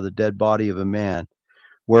defiled by the dead body of a man.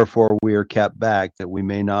 Wherefore we are kept back, that we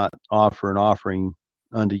may not offer an offering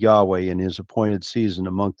unto Yahweh in His appointed season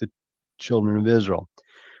among the children of Israel.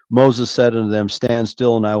 Moses said unto them, stand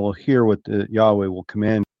still, and I will hear what the Yahweh will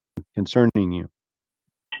command concerning you.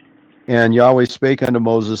 And Yahweh spake unto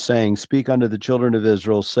Moses, saying, speak unto the children of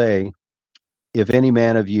Israel, say, if any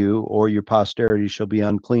man of you or your posterity shall be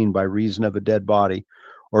unclean by reason of a dead body,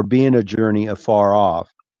 or be in a journey afar off,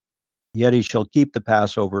 yet he shall keep the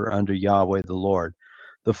Passover unto Yahweh the Lord.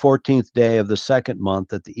 The 14th day of the second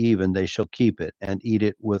month at the even they shall keep it, and eat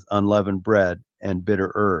it with unleavened bread and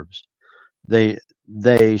bitter herbs.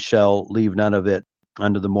 they shall leave none of it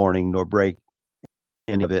unto the morning, nor break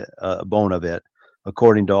any of it, bone of it.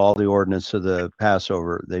 According to all the ordinance of the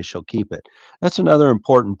Passover, they shall keep it. That's another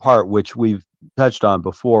important part, which we've touched on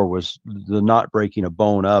before, was the not breaking a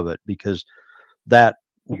bone of it, because that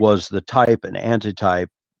was the type and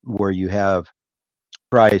antitype where you have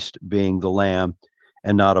Christ being the lamb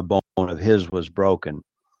and not a bone of his was broken.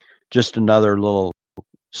 Just another little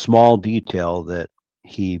small detail that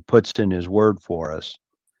he puts in his word for us.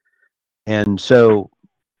 And so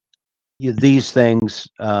these things,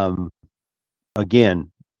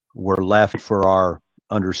 again, were left for our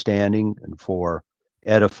understanding and for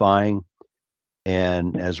edifying.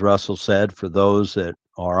 And as Russell said, for those that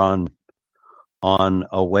are on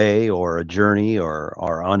a way or a journey or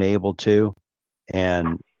are unable to,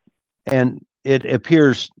 and it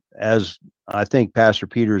appears, as I think Pastor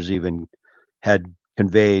Peters even had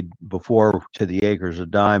conveyed before to the Acres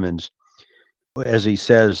of Diamonds, as he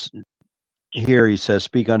says here, he says,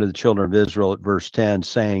 speak unto the children of Israel at verse 10,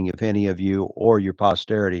 saying, if any of you or your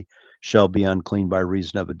posterity shall be unclean by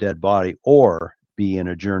reason of a dead body, or be in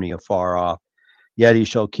a journey afar off, yet he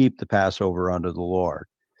shall keep the Passover unto the Lord,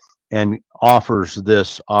 and offers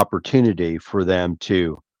this opportunity for them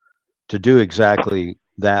to do exactly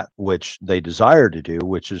that which they desire to do,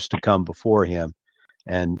 which is to come before him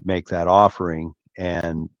and make that offering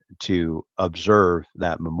and to observe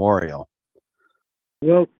that memorial.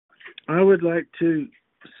 Well, I would like to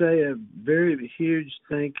say a very huge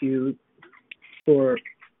thank you for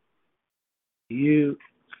you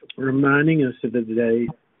reminding us of it today.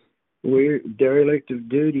 We're derelict of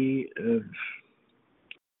duty of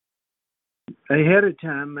ahead of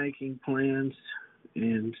time making plans,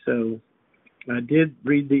 and so I did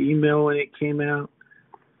read the email when it came out,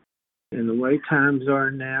 and the way times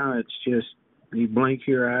are now, it's just you blink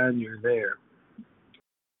your eye and you're there.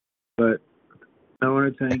 But I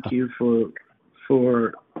want to thank you for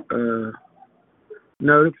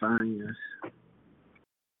notifying us,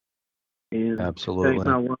 and absolutely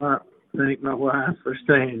thank my wife for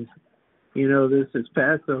saying, this is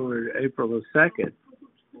Passover, April the 2nd,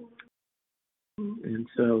 and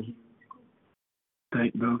so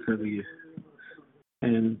thank both of you.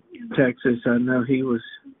 And Texas, I know he was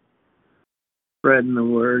spreading the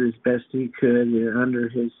word as best he could under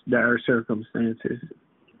his dire circumstances.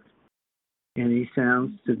 And he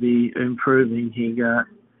sounds to be improving. He got,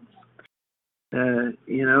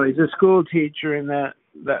 he's a school teacher, and that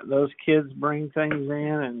those kids bring things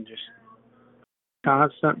in and just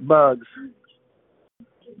constant bugs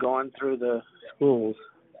going through the schools.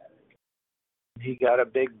 He got a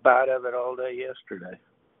big bite of it all day yesterday.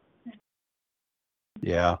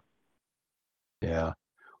 Yeah.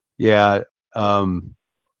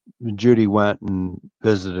 Judy went and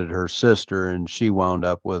visited her sister, and she wound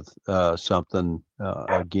up with something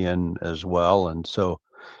again as well. And so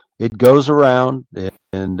it goes around,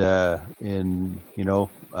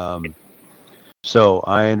 so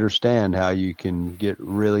I understand how you can get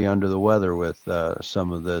really under the weather with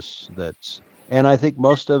some of this. And I think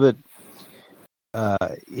most of it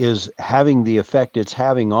is having the effect it's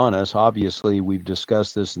having on us. Obviously, we've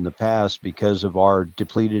discussed this in the past because of our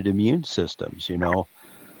depleted immune systems.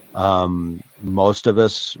 Most of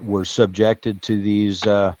us were subjected to these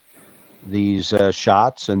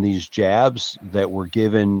shots and these jabs that were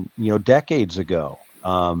given, decades ago.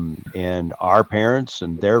 And our parents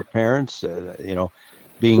and their parents,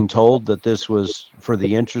 being told that this was for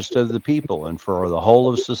the interest of the people and for the whole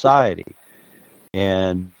of society.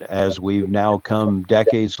 And as we've now come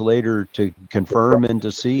decades later to confirm and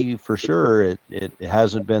to see for sure, it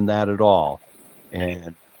hasn't been that at all.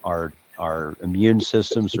 And our immune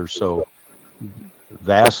systems are so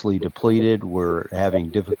vastly depleted. We're having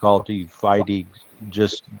difficulty fighting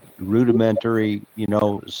just rudimentary,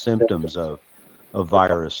 symptoms of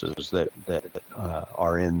viruses that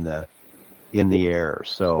are in the air.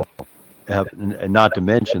 So, and not to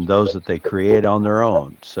mention those that they create on their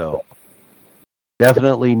own. So,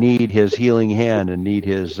 definitely need his healing hand and need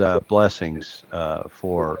his blessings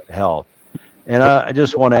for health. And I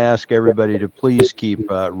just want to ask everybody to please keep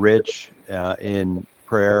Rich in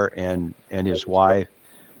prayer and his wife.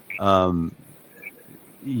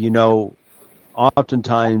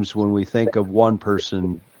 Oftentimes when we think of one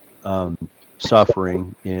person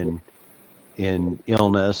suffering in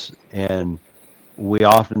illness, and we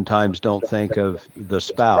oftentimes don't think of the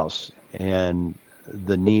spouse and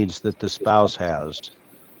the needs that the spouse has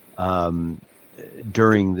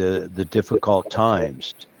during the difficult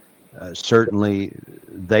times. Certainly,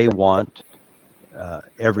 they want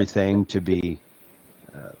everything to be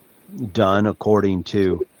done according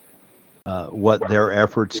to what their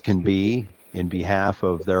efforts can be in behalf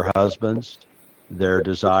of their husbands, their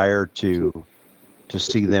desire to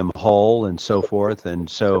see them whole and so forth. And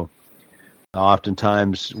so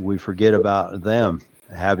oftentimes we forget about them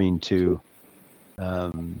having to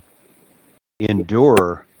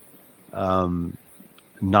endure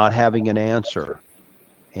not having an answer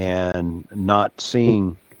and not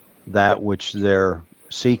seeing that which they're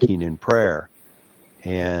seeking in prayer,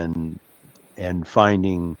 and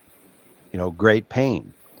finding great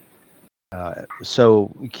pain.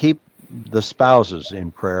 So keep the spouses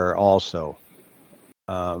in prayer also.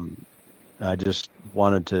 I just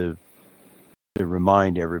wanted to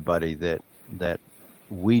remind everybody that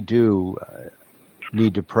we do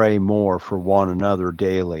need to pray more for one another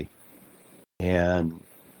daily, and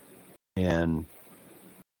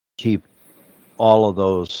keep all of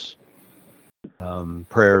those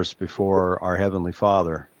prayers before our Heavenly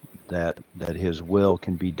Father, that His will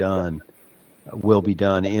be done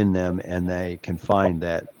in them, and they can find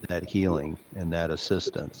that healing and that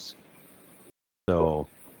assistance. So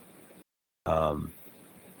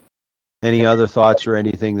any other thoughts or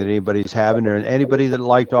anything that anybody's having, or anybody that'd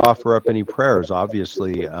like to offer up any prayers?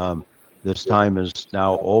 Obviously, this time is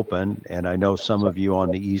now open, and I know some of you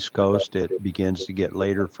on the East Coast, it begins to get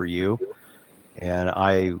later for you. And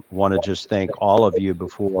I want to just thank all of you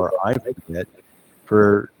before I forget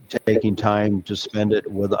for taking time to spend it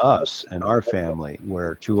with us and our family,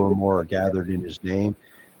 where two or more are gathered in His name.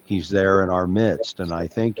 He's there in our midst, and I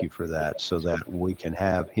thank you for that, so that we can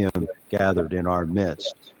have Him gathered in our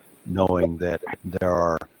midst, knowing that there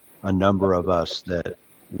are a number of us that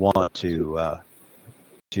want to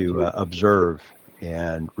observe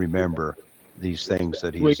and remember these things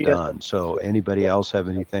that He's done. So anybody else have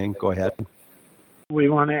anything? Go ahead. We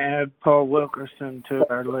want to add Paul Wilkerson to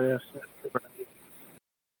our list.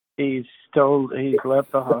 He's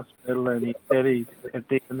left the hospital, and he said he's at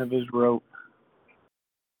the end of his rope.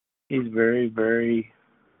 He's very, very,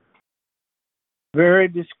 very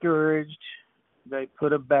discouraged. They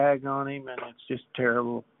put a bag on him, and it's just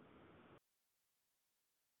terrible.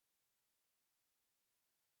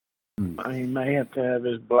 He may have to have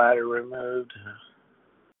his bladder removed.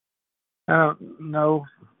 I don't know,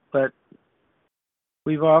 but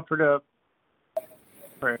we've offered up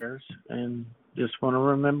prayers and just want to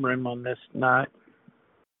remember him on this night.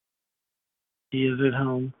 He is at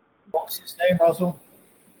home. What's his name, Russell?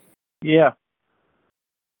 Yeah.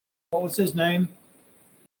 What was his name?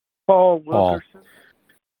 Paul Wilkerson.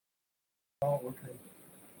 Oh, okay.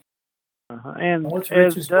 And what's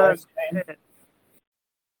as Rich's Doug wife's name? said,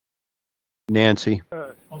 Nancy.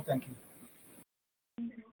 Thank you.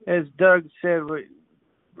 As Doug said,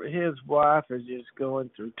 his wife is just going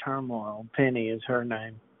through turmoil. Penny is her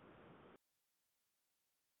name.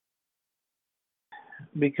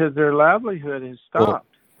 Because their livelihood has stopped.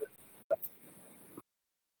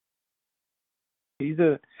 He's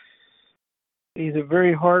a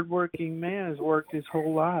very hardworking man. Has worked his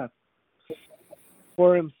whole life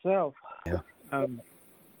for himself. Yeah. And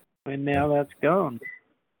now that's gone.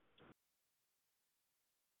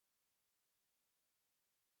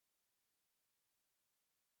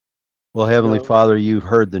 Well, Heavenly Father, you've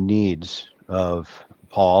heard the needs of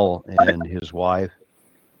Paul and his wife.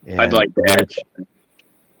 And I'd like to add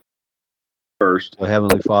first. So,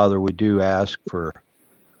 Heavenly Father, we do ask for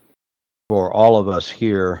all of us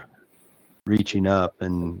here reaching up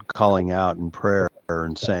and calling out in prayer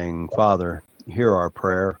and saying, Father, hear our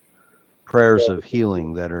prayers of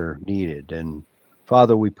healing that are needed. And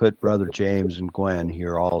Father, we put Brother James and Gwen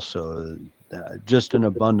here also. Just an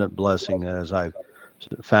abundant blessing, as I've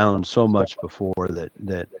found so much before,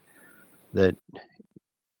 that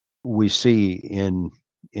we see in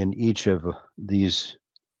each of these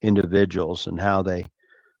individuals, and how they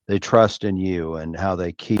trust in you, and how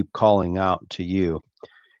they keep calling out to you.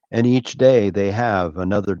 And each day they have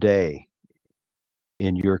another day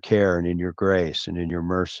in your care and in your grace and in your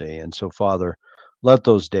mercy. And so, Father, let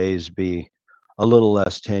those days be a little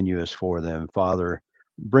less tenuous for them. Father,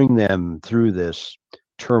 bring them through this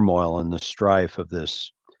turmoil and the strife of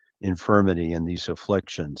this infirmity and these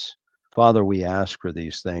afflictions. Father, we ask for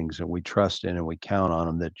these things, and we trust in and we count on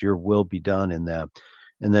them, that your will be done in them,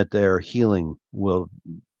 and that their healing will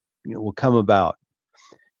come about,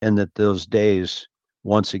 and that those days,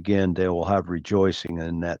 once again, they will have rejoicing,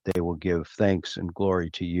 and that they will give thanks and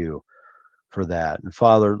glory to you for that. And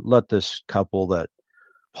Father, let this couple, that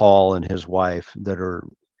Paul and his wife, that are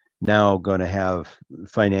now going to have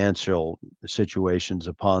financial situations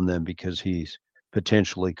upon them because he's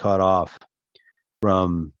potentially cut off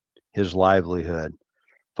from his livelihood.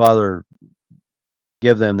 Father,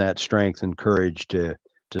 give them that strength and courage to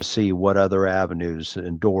to see what other avenues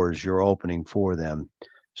and doors you're opening for them,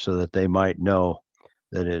 so that they might know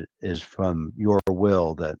that it is from your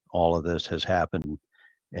will that all of this has happened,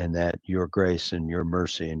 and that your grace and your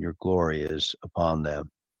mercy and your glory is upon them.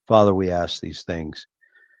 Father, we ask these things,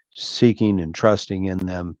 seeking and trusting in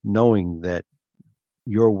them, knowing that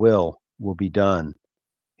your will be done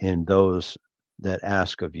in those that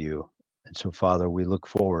ask of you. And so, Father, we look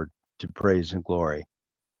forward to praise and glory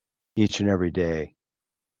each and every day.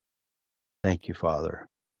 Thank you, Father.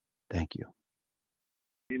 Thank you.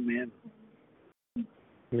 Amen.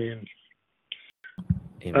 Amen.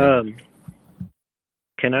 Amen.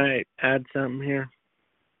 Can I add something here?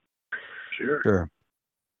 Sure.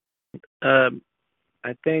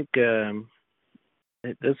 I think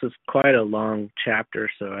this is quite a long chapter,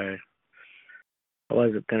 so I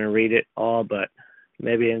wasn't going to read it all, but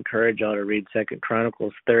maybe encourage y'all to read 2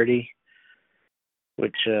 Chronicles 30,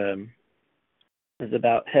 which is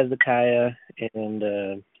about Hezekiah and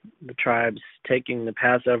the tribes taking the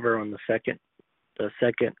Passover on the second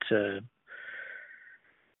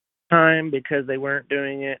time, because they weren't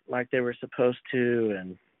doing it like they were supposed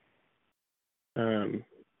to, and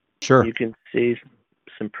Sure. you can see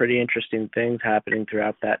some pretty interesting things happening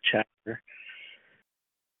throughout that chapter.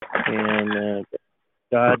 And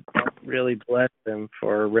God really blessed them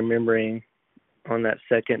for remembering on that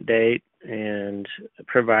second date, and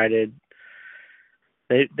provided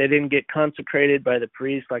they didn't get consecrated by the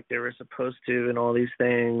priest like they were supposed to, and all these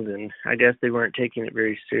things. And I guess they weren't taking it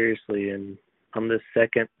very seriously. And on this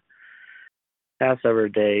second Passover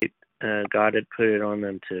date, God had put it on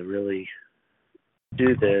them to really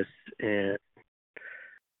do this. And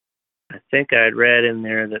I think I had read in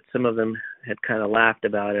there that some of them had kind of laughed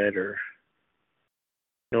about it or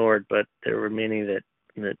ignored, but there were many that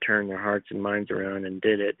turned their hearts and minds around and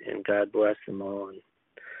did it, and God bless them all.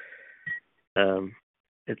 And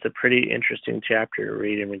it's a pretty interesting chapter to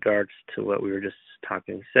read in regards to what we were just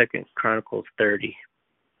talking. 2 Chronicles 30.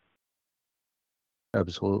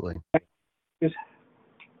 Absolutely.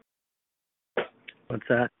 What's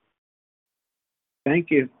that?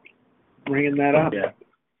 Thank you for bringing that up.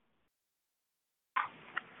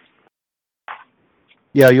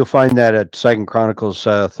 Yeah, you'll find that at 2 Chronicles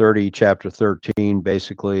 30, chapter 13,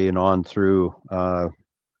 basically, and on through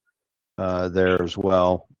there as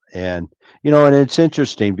well. And, and it's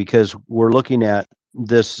interesting because we're looking at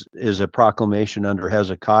this is a proclamation under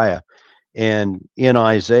Hezekiah. And in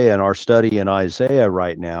Isaiah, in our study in Isaiah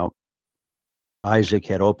right now, Isaac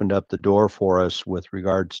had opened up the door for us with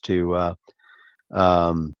regards to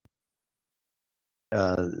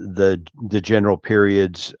the general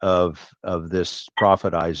periods of this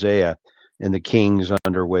prophet Isaiah and the kings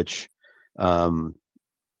under which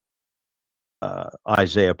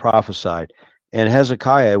Isaiah prophesied. And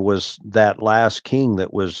Hezekiah was that last king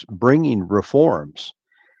that was bringing reforms.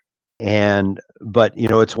 But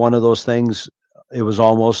it's one of those things, it was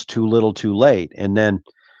almost too little too late. And then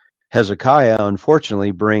Hezekiah,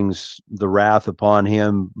 unfortunately, brings the wrath upon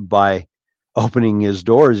him by opening his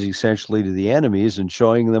doors essentially to the enemies and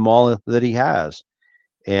showing them all that he has.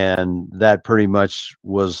 And that pretty much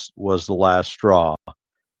was the last straw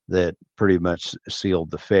that pretty much sealed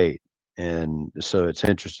the fate. And so it's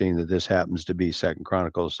interesting that this happens to be 2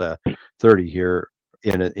 Chronicles 30 here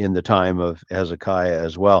in the time of Hezekiah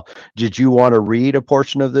as well. Did you want to read a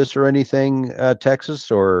portion of this or anything,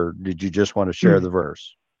 Texas, or did you just want to share the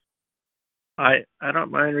verse? I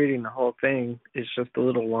don't mind reading the whole thing. It's just a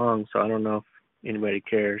little long, so I don't know if anybody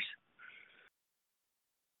cares.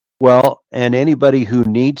 Well, and anybody who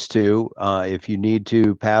needs to, if you need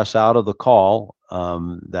to pass out of the call,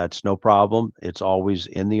 that's no problem. It's always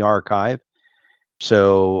in the archive.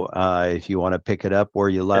 So if you want to pick it up where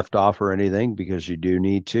you left off or anything, because you do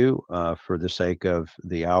need to, for the sake of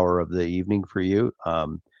the hour of the evening for you,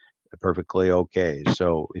 perfectly okay.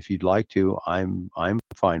 So if you'd like to, I'm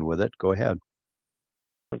fine with it. Go ahead.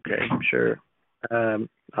 Okay, sure.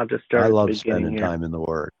 I'll just start. I at love the beginning spending here. time in the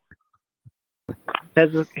Word.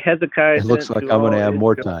 Hezekiah. It looks like I'm going to have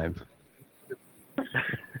more time.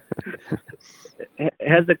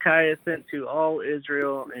 Hezekiah sent to all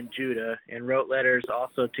Israel and Judah, and wrote letters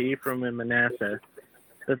also to Ephraim and Manasseh,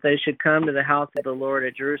 that they should come to the house of the Lord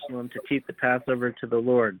at Jerusalem to keep the Passover to the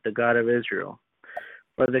Lord, the God of Israel.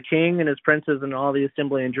 For the king and his princes and all the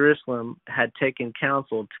assembly in Jerusalem had taken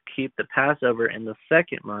counsel to keep the Passover in the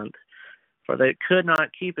second month, for they could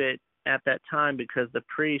not keep it at that time because the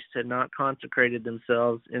priests had not consecrated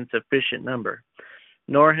themselves in sufficient number,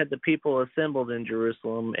 nor had the people assembled in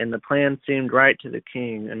Jerusalem, and the plan seemed right to the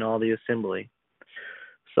king and all the assembly.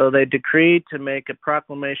 So they decreed to make a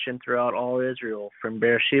proclamation throughout all Israel, from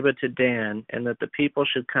Beersheba to Dan, and that the people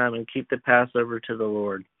should come and keep the Passover to the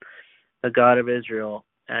Lord, the God of Israel,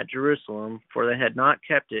 at Jerusalem, for they had not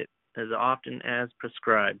kept it as often as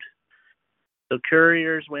prescribed. So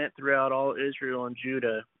couriers went throughout all Israel and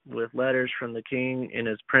Judah with letters from the king and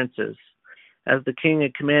his princes, as the king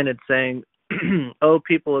had commanded, saying, O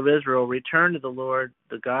people of Israel, return to the Lord,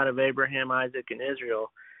 the God of Abraham, Isaac, and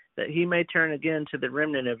Israel, that he may turn again to the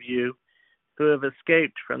remnant of you who have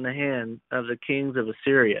escaped from the hand of the kings of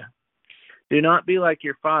Assyria. Do not be like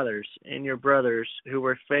your fathers and your brothers who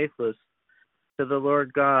were faithless to the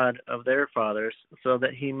Lord God of their fathers, so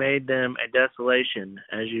that he made them a desolation,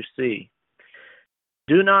 as you see.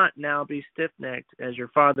 Do not now be stiff-necked as your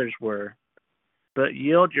fathers were, but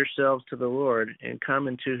yield yourselves to the Lord and come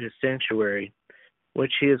into his sanctuary,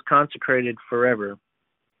 which he has consecrated forever,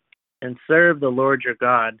 and serve the Lord your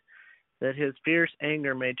God, that his fierce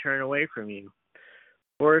anger may turn away from you.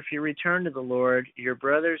 For if you return to the Lord, your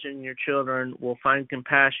brothers and your children will find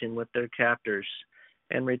compassion with their captors,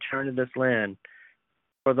 and return to this land.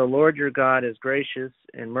 For the Lord your God is gracious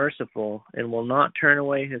and merciful, and will not turn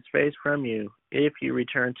away his face from you if you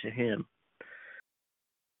return to him.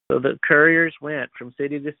 So the couriers went from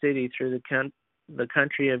city to city through the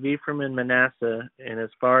country of Ephraim and Manasseh, and as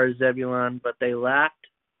far as Zebulun, but they laughed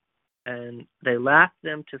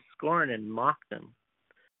them to scorn and mocked them.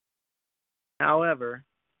 However,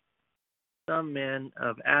 some men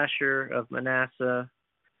of Asher, of Manasseh,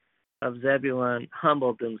 of Zebulun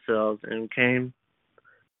humbled themselves and came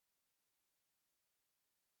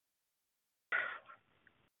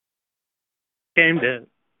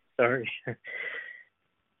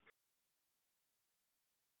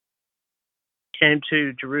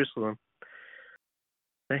to Jerusalem.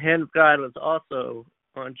 The hand of God was also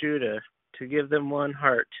on Judah to give them one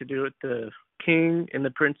heart to do what the king and the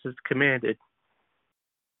princes commanded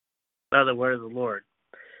by the word of the Lord.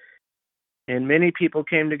 And many people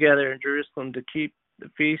came together in Jerusalem to keep the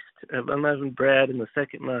feast of unleavened bread in the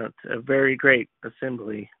second month, a very great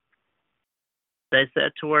assembly. They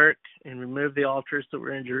set to work and removed the altars that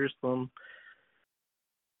were in Jerusalem,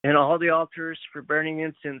 and all the altars for burning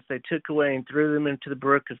incense they took away and threw them into the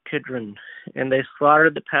brook of Kidron. And they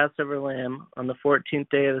slaughtered the Passover lamb on the 14th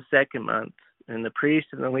day of the second month, and the priests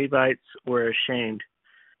and the Levites were ashamed.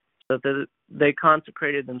 So that they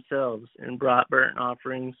consecrated themselves and brought burnt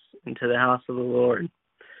offerings into the house of the Lord.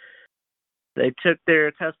 They took their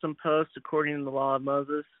accustomed posts according to the law of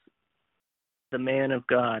Moses, the man of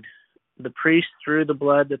God. The priests threw the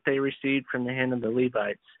blood that they received from the hand of the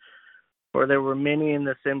Levites, for there were many in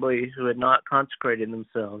the assembly who had not consecrated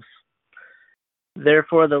themselves.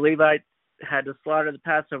 Therefore the Levites had to slaughter the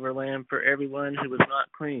Passover lamb for everyone who was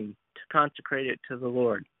not clean, to consecrate it to the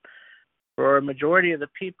Lord. For a majority of the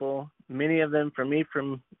people, many of them from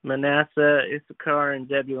Ephraim, Manasseh, Issachar, and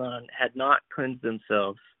Zebulun, had not cleansed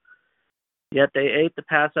themselves. Yet they ate the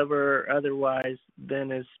Passover otherwise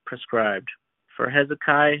than is prescribed. For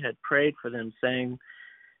Hezekiah had prayed for them, saying,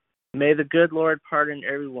 May the good Lord pardon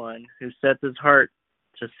everyone who sets his heart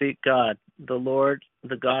to seek God, the Lord,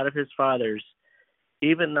 the God of his fathers,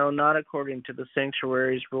 even though not according to the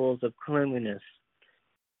sanctuary's rules of cleanliness.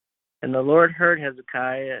 And the Lord heard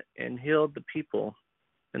Hezekiah and healed the people.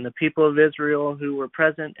 And the people of Israel who were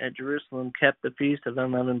present at Jerusalem kept the feast of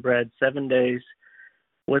unleavened bread 7 days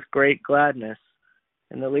with great gladness.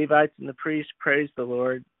 And the Levites and the priests praised the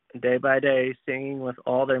Lord day by day, singing with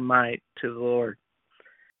all their might to the Lord.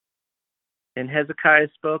 And Hezekiah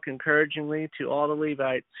spoke encouragingly to all the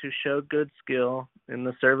Levites who showed good skill in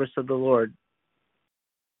the service of the Lord.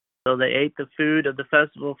 So they ate the food of the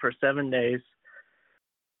festival for 7 days,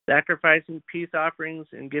 sacrificing peace offerings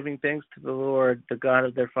and giving thanks to the Lord, the God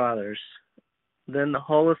of their fathers. Then the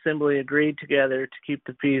whole assembly agreed together to keep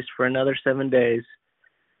the feast for another 7 days.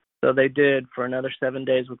 So they did for another 7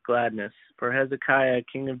 days with gladness. For Hezekiah,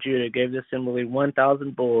 king of Judah, gave the assembly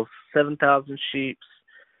 1,000 bulls, 7,000 sheep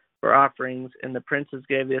for offerings, and the princes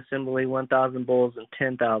gave the assembly 1,000 bulls and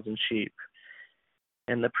 10,000 sheep.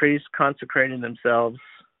 And the priests consecrated themselves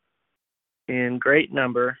in great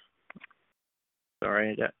number.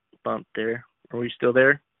 Sorry, I got bumped there. Are we still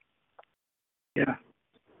there? Yeah.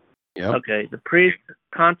 Yep. Okay. The priests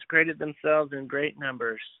consecrated themselves in great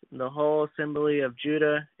numbers, the whole assembly of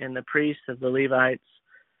Judah and the priests of the Levites,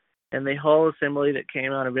 and the whole assembly that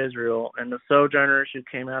came out of Israel, and the sojourners who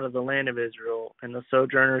came out of the land of Israel, and the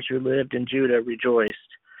sojourners who lived in Judah rejoiced.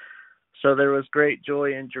 So there was great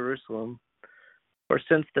joy in Jerusalem. For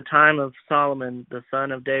since the time of Solomon, the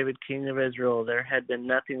son of David, king of Israel, there had been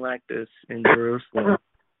nothing like this in Jerusalem.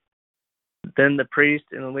 Then the priest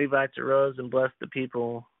and the Levites arose and blessed the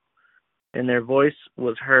people, and their voice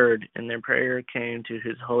was heard, and their prayer came to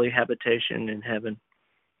his holy habitation in heaven.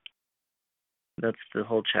 That's the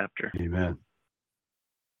whole chapter. Amen.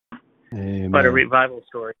 Amen. Quite a revival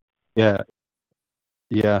story. Yeah,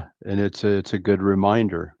 yeah, and it's a good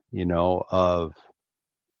reminder, of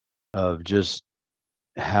just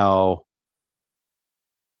how,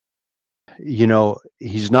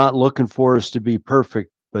 he's not looking for us to be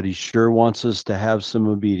perfect, but he sure wants us to have some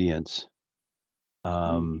obedience.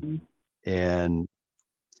 And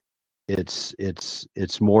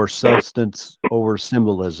it's more substance over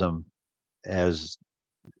symbolism, as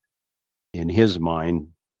in his mind,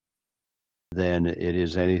 than it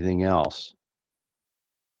is anything else.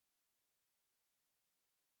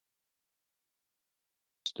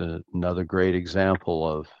 Just another great example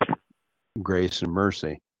of grace and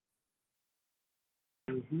mercy.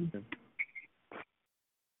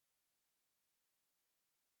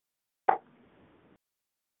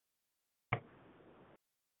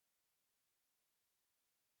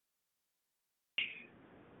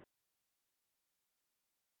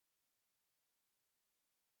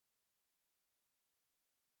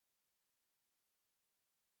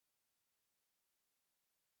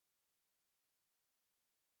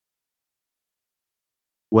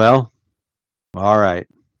 Well, all right.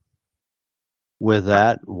 With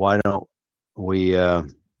that, why don't we,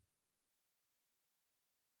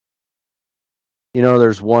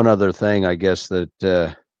 there's one other thing, I guess,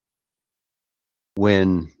 that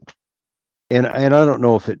when, and I don't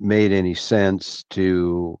know if it made any sense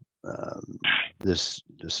to this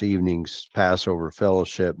evening's Passover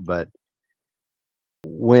fellowship, but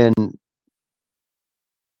when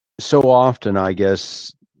so often, I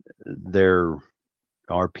guess, there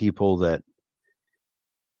are people that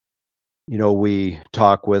we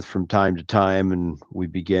talk with from time to time, and we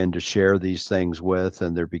begin to share these things with,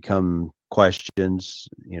 and there become questions,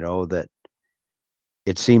 that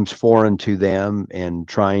it seems foreign to them, and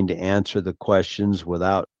trying to answer the questions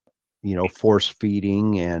without, force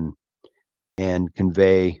feeding and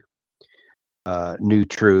convey new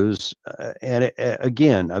truths. And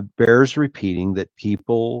again, it bears repeating that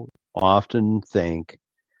people often think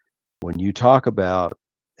when you talk about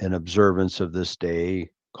an observance of this day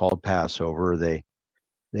called Passover,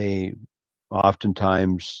 they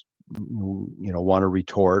oftentimes want to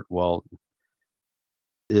retort, well,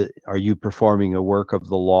 are you performing a work of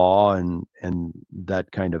the law and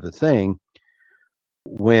that kind of a thing,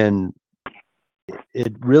 when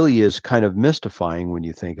it really is kind of mystifying when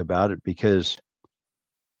you think about it, because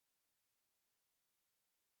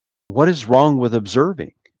what is wrong with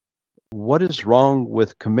observing? What is wrong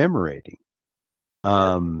with commemorating?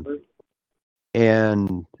 And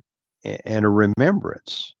a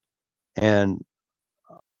remembrance. And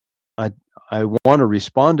I want to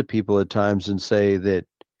respond to people at times and say that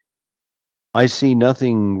I see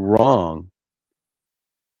nothing wrong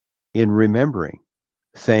in remembering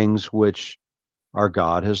things which our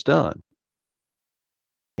God has done,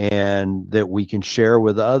 and that we can share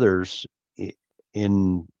with others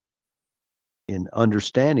in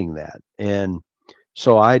understanding that. And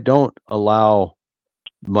so I don't allow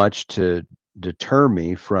much to deter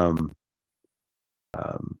me from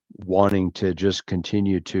wanting to just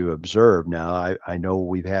continue to observe. Now, I know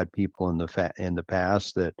we've had people in the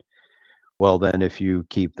past that, well, then if you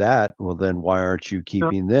keep that, well, then why aren't you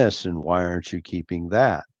keeping this, and why aren't you keeping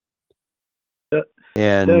that?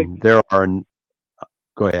 And there are.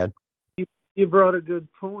 Go ahead. You brought a good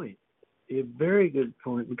point, a very good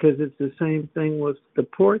point, because it's the same thing with the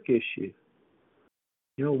pork issue.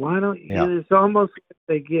 Why don't you? Yeah. It's almost like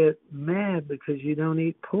they get mad because you don't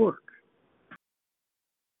eat pork.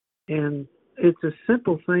 And it's a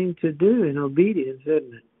simple thing to do in obedience,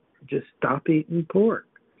 isn't it? Just stop eating pork.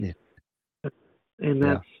 Yeah. And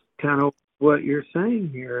that's kind of what you're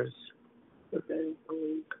saying here is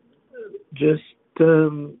just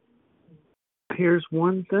here's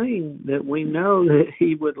one thing that we know that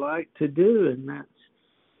he would like to do, and that's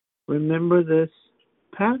remember this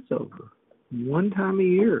Passover one time a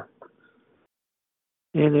year.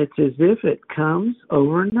 And it's as if it comes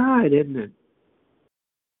overnight, isn't it?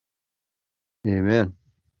 Amen.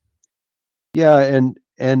 Yeah,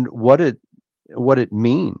 and what it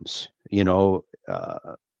means,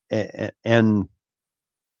 and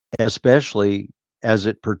especially as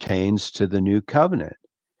it pertains to the new covenant.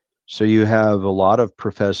 So you have a lot of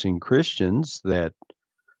professing Christians that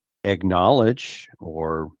acknowledge,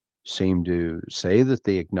 or seem to say that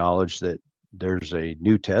they acknowledge, that there's a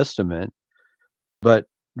New Testament, but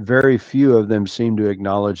very few of them seem to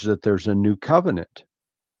acknowledge that there's a new covenant.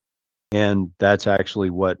 And that's actually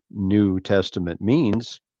what New Testament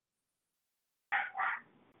means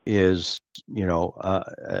is,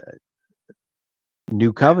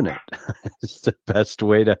 new covenant. It's the best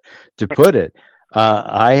way to put it.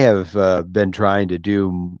 I have been trying to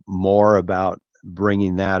do more about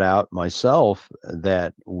bringing that out myself,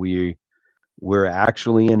 that we're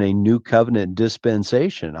actually in a new covenant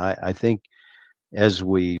dispensation. I think as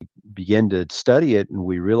we begin to study it and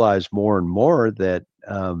we realize more and more that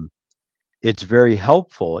it's very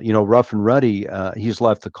helpful. Rough and Ruddy, he's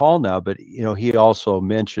left the call now, but he also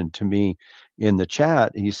mentioned to me in the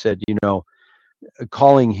chat, he said,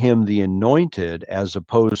 calling him the anointed as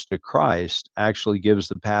opposed to Christ actually gives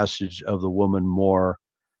the passage of the woman more,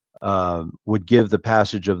 would give the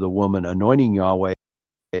passage of the woman anointing Yahweh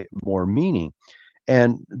more meaning.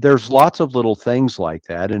 And there's lots of little things like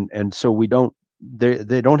that. And so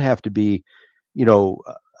they don't have to be, you know,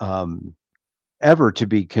 ever to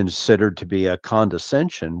be considered to be a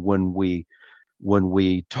condescension when we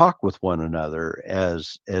talk with one another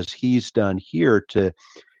as he's done here to.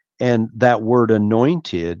 And that word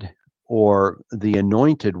anointed, or the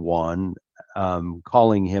anointed one,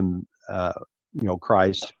 calling him,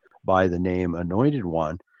 Christ by the name anointed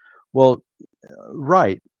one. Well,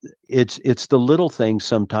 right. It's the little things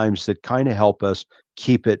sometimes that kind of help us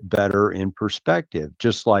keep it better in perspective.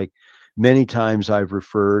 Just like many times I've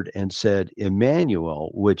referred and said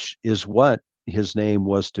Emmanuel, which is what his name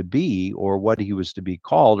was to be, or what he was to be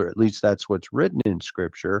called, or at least that's what's written in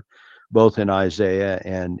Scripture, both in Isaiah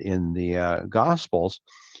and in the Gospels.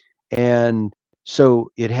 And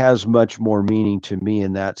so it has much more meaning to me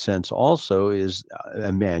in that sense. Also, is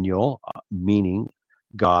Emmanuel, meaning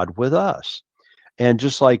God with us. And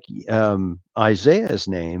just like Isaiah's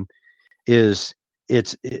name is,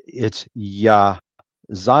 it's Yahzaya,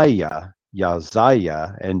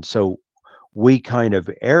 and so we kind of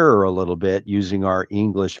err a little bit using our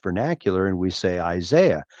English vernacular, and we say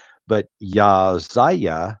Isaiah, but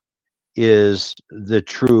Yahzaya is the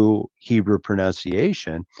true Hebrew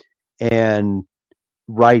pronunciation. And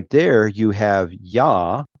right there you have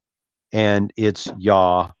Yah, and it's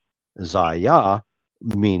Yahzaya,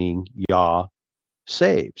 meaning Yah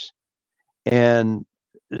saves. And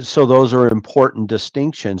so those are important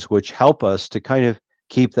distinctions which help us to kind of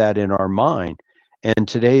keep that in our mind. And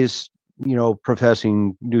today's,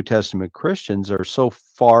 professing New Testament Christians are so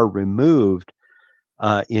far removed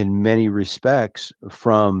in many respects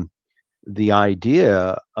from the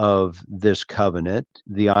idea of this covenant,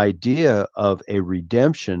 the idea of a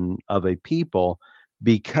redemption of a people,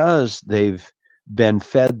 because they've been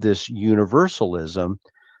fed this universalism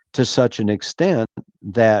to such an extent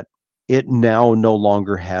that it now no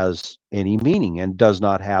longer has any meaning and does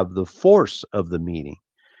not have the force of the meaning.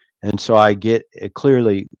 And so I get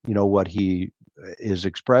clearly, what he is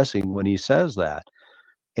expressing when he says that.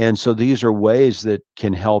 And so these are ways that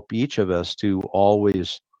can help each of us to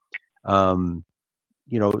always,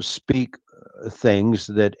 speak things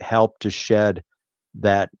that help to shed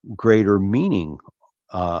that greater meaning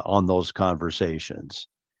on those conversations.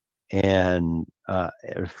 And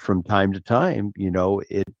from time to time,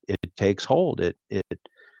 it takes hold.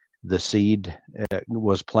 The seed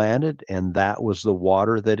was planted, and that was the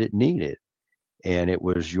water that it needed, and it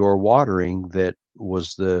was your watering that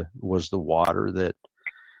was the water that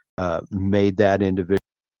made that individual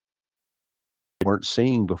weren't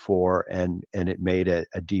seeing before, and it made a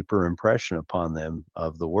deeper impression upon them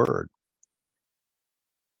of the word.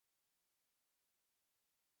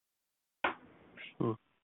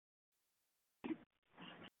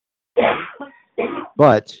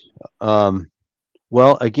 But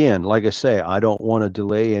well, again, like I say, I don't want to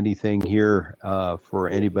delay anything here for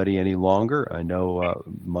anybody any longer. I know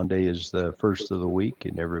Monday is the first of the week,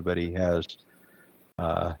 and everybody has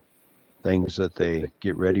things that they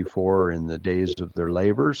get ready for in the days of their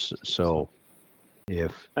labors. So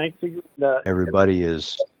if everybody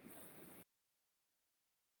is...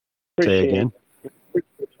 Say again.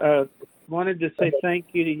 Wanted to say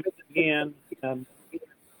thank you to you again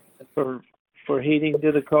for heeding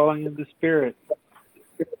to the calling of the Spirit.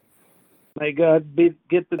 May God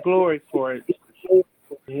get the glory for it. In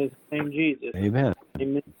His name, Jesus. Amen.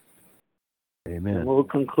 Amen. Amen. And we'll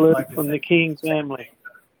conclude from the King family.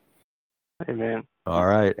 Amen. All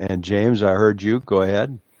right. And James, I heard you. Go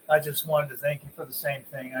ahead. I just wanted to thank you for the same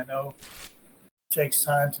thing. I know it takes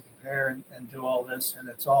time to prepare and do all this, and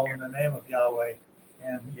it's all in the name of Yahweh.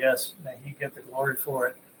 And yes, may He get the glory for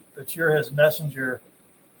it. But you're His messenger,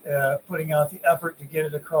 putting out the effort to get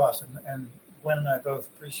it across. And Gwen and I both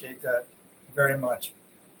appreciate that very much.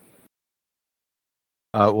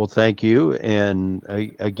 Well, thank you. And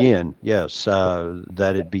again, yes,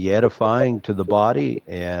 that it be edifying to the body,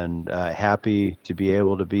 and happy to be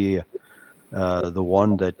able to be the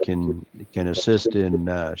one that can assist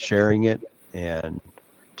in sharing it, and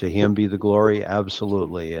to him be the glory.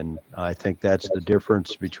 Absolutely. And I think that's the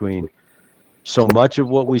difference between so much of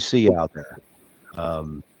what we see out there.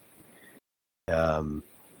 Um, um,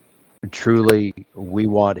 Truly, we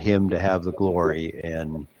want him to have the glory,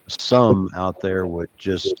 and some out there would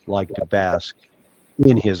just like to bask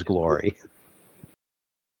in his glory.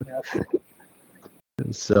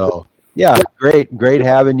 So, yeah, great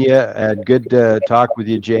having you, and good to talk with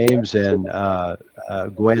you, James. And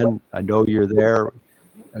Gwen, I know you're there.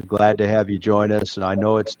 Glad to have you join us, and I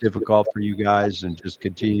know it's difficult for you guys, and just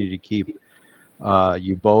continue to keep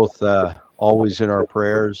you both always in our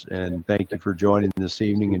prayers. And thank you for joining this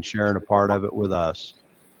evening and sharing a part of it with us.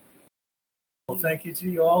 Well, thank you to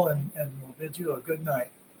you all, and we'll bid you a good night.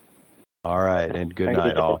 All right, and good Thank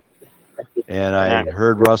night, you. all. And I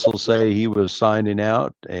heard Russell say he was signing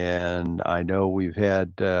out, and I know we've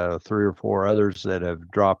had 3 or 4 others that have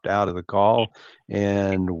dropped out of the call,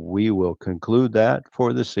 and we will conclude that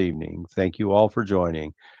for this evening. Thank you all for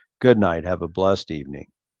joining. Good night. Have a blessed evening.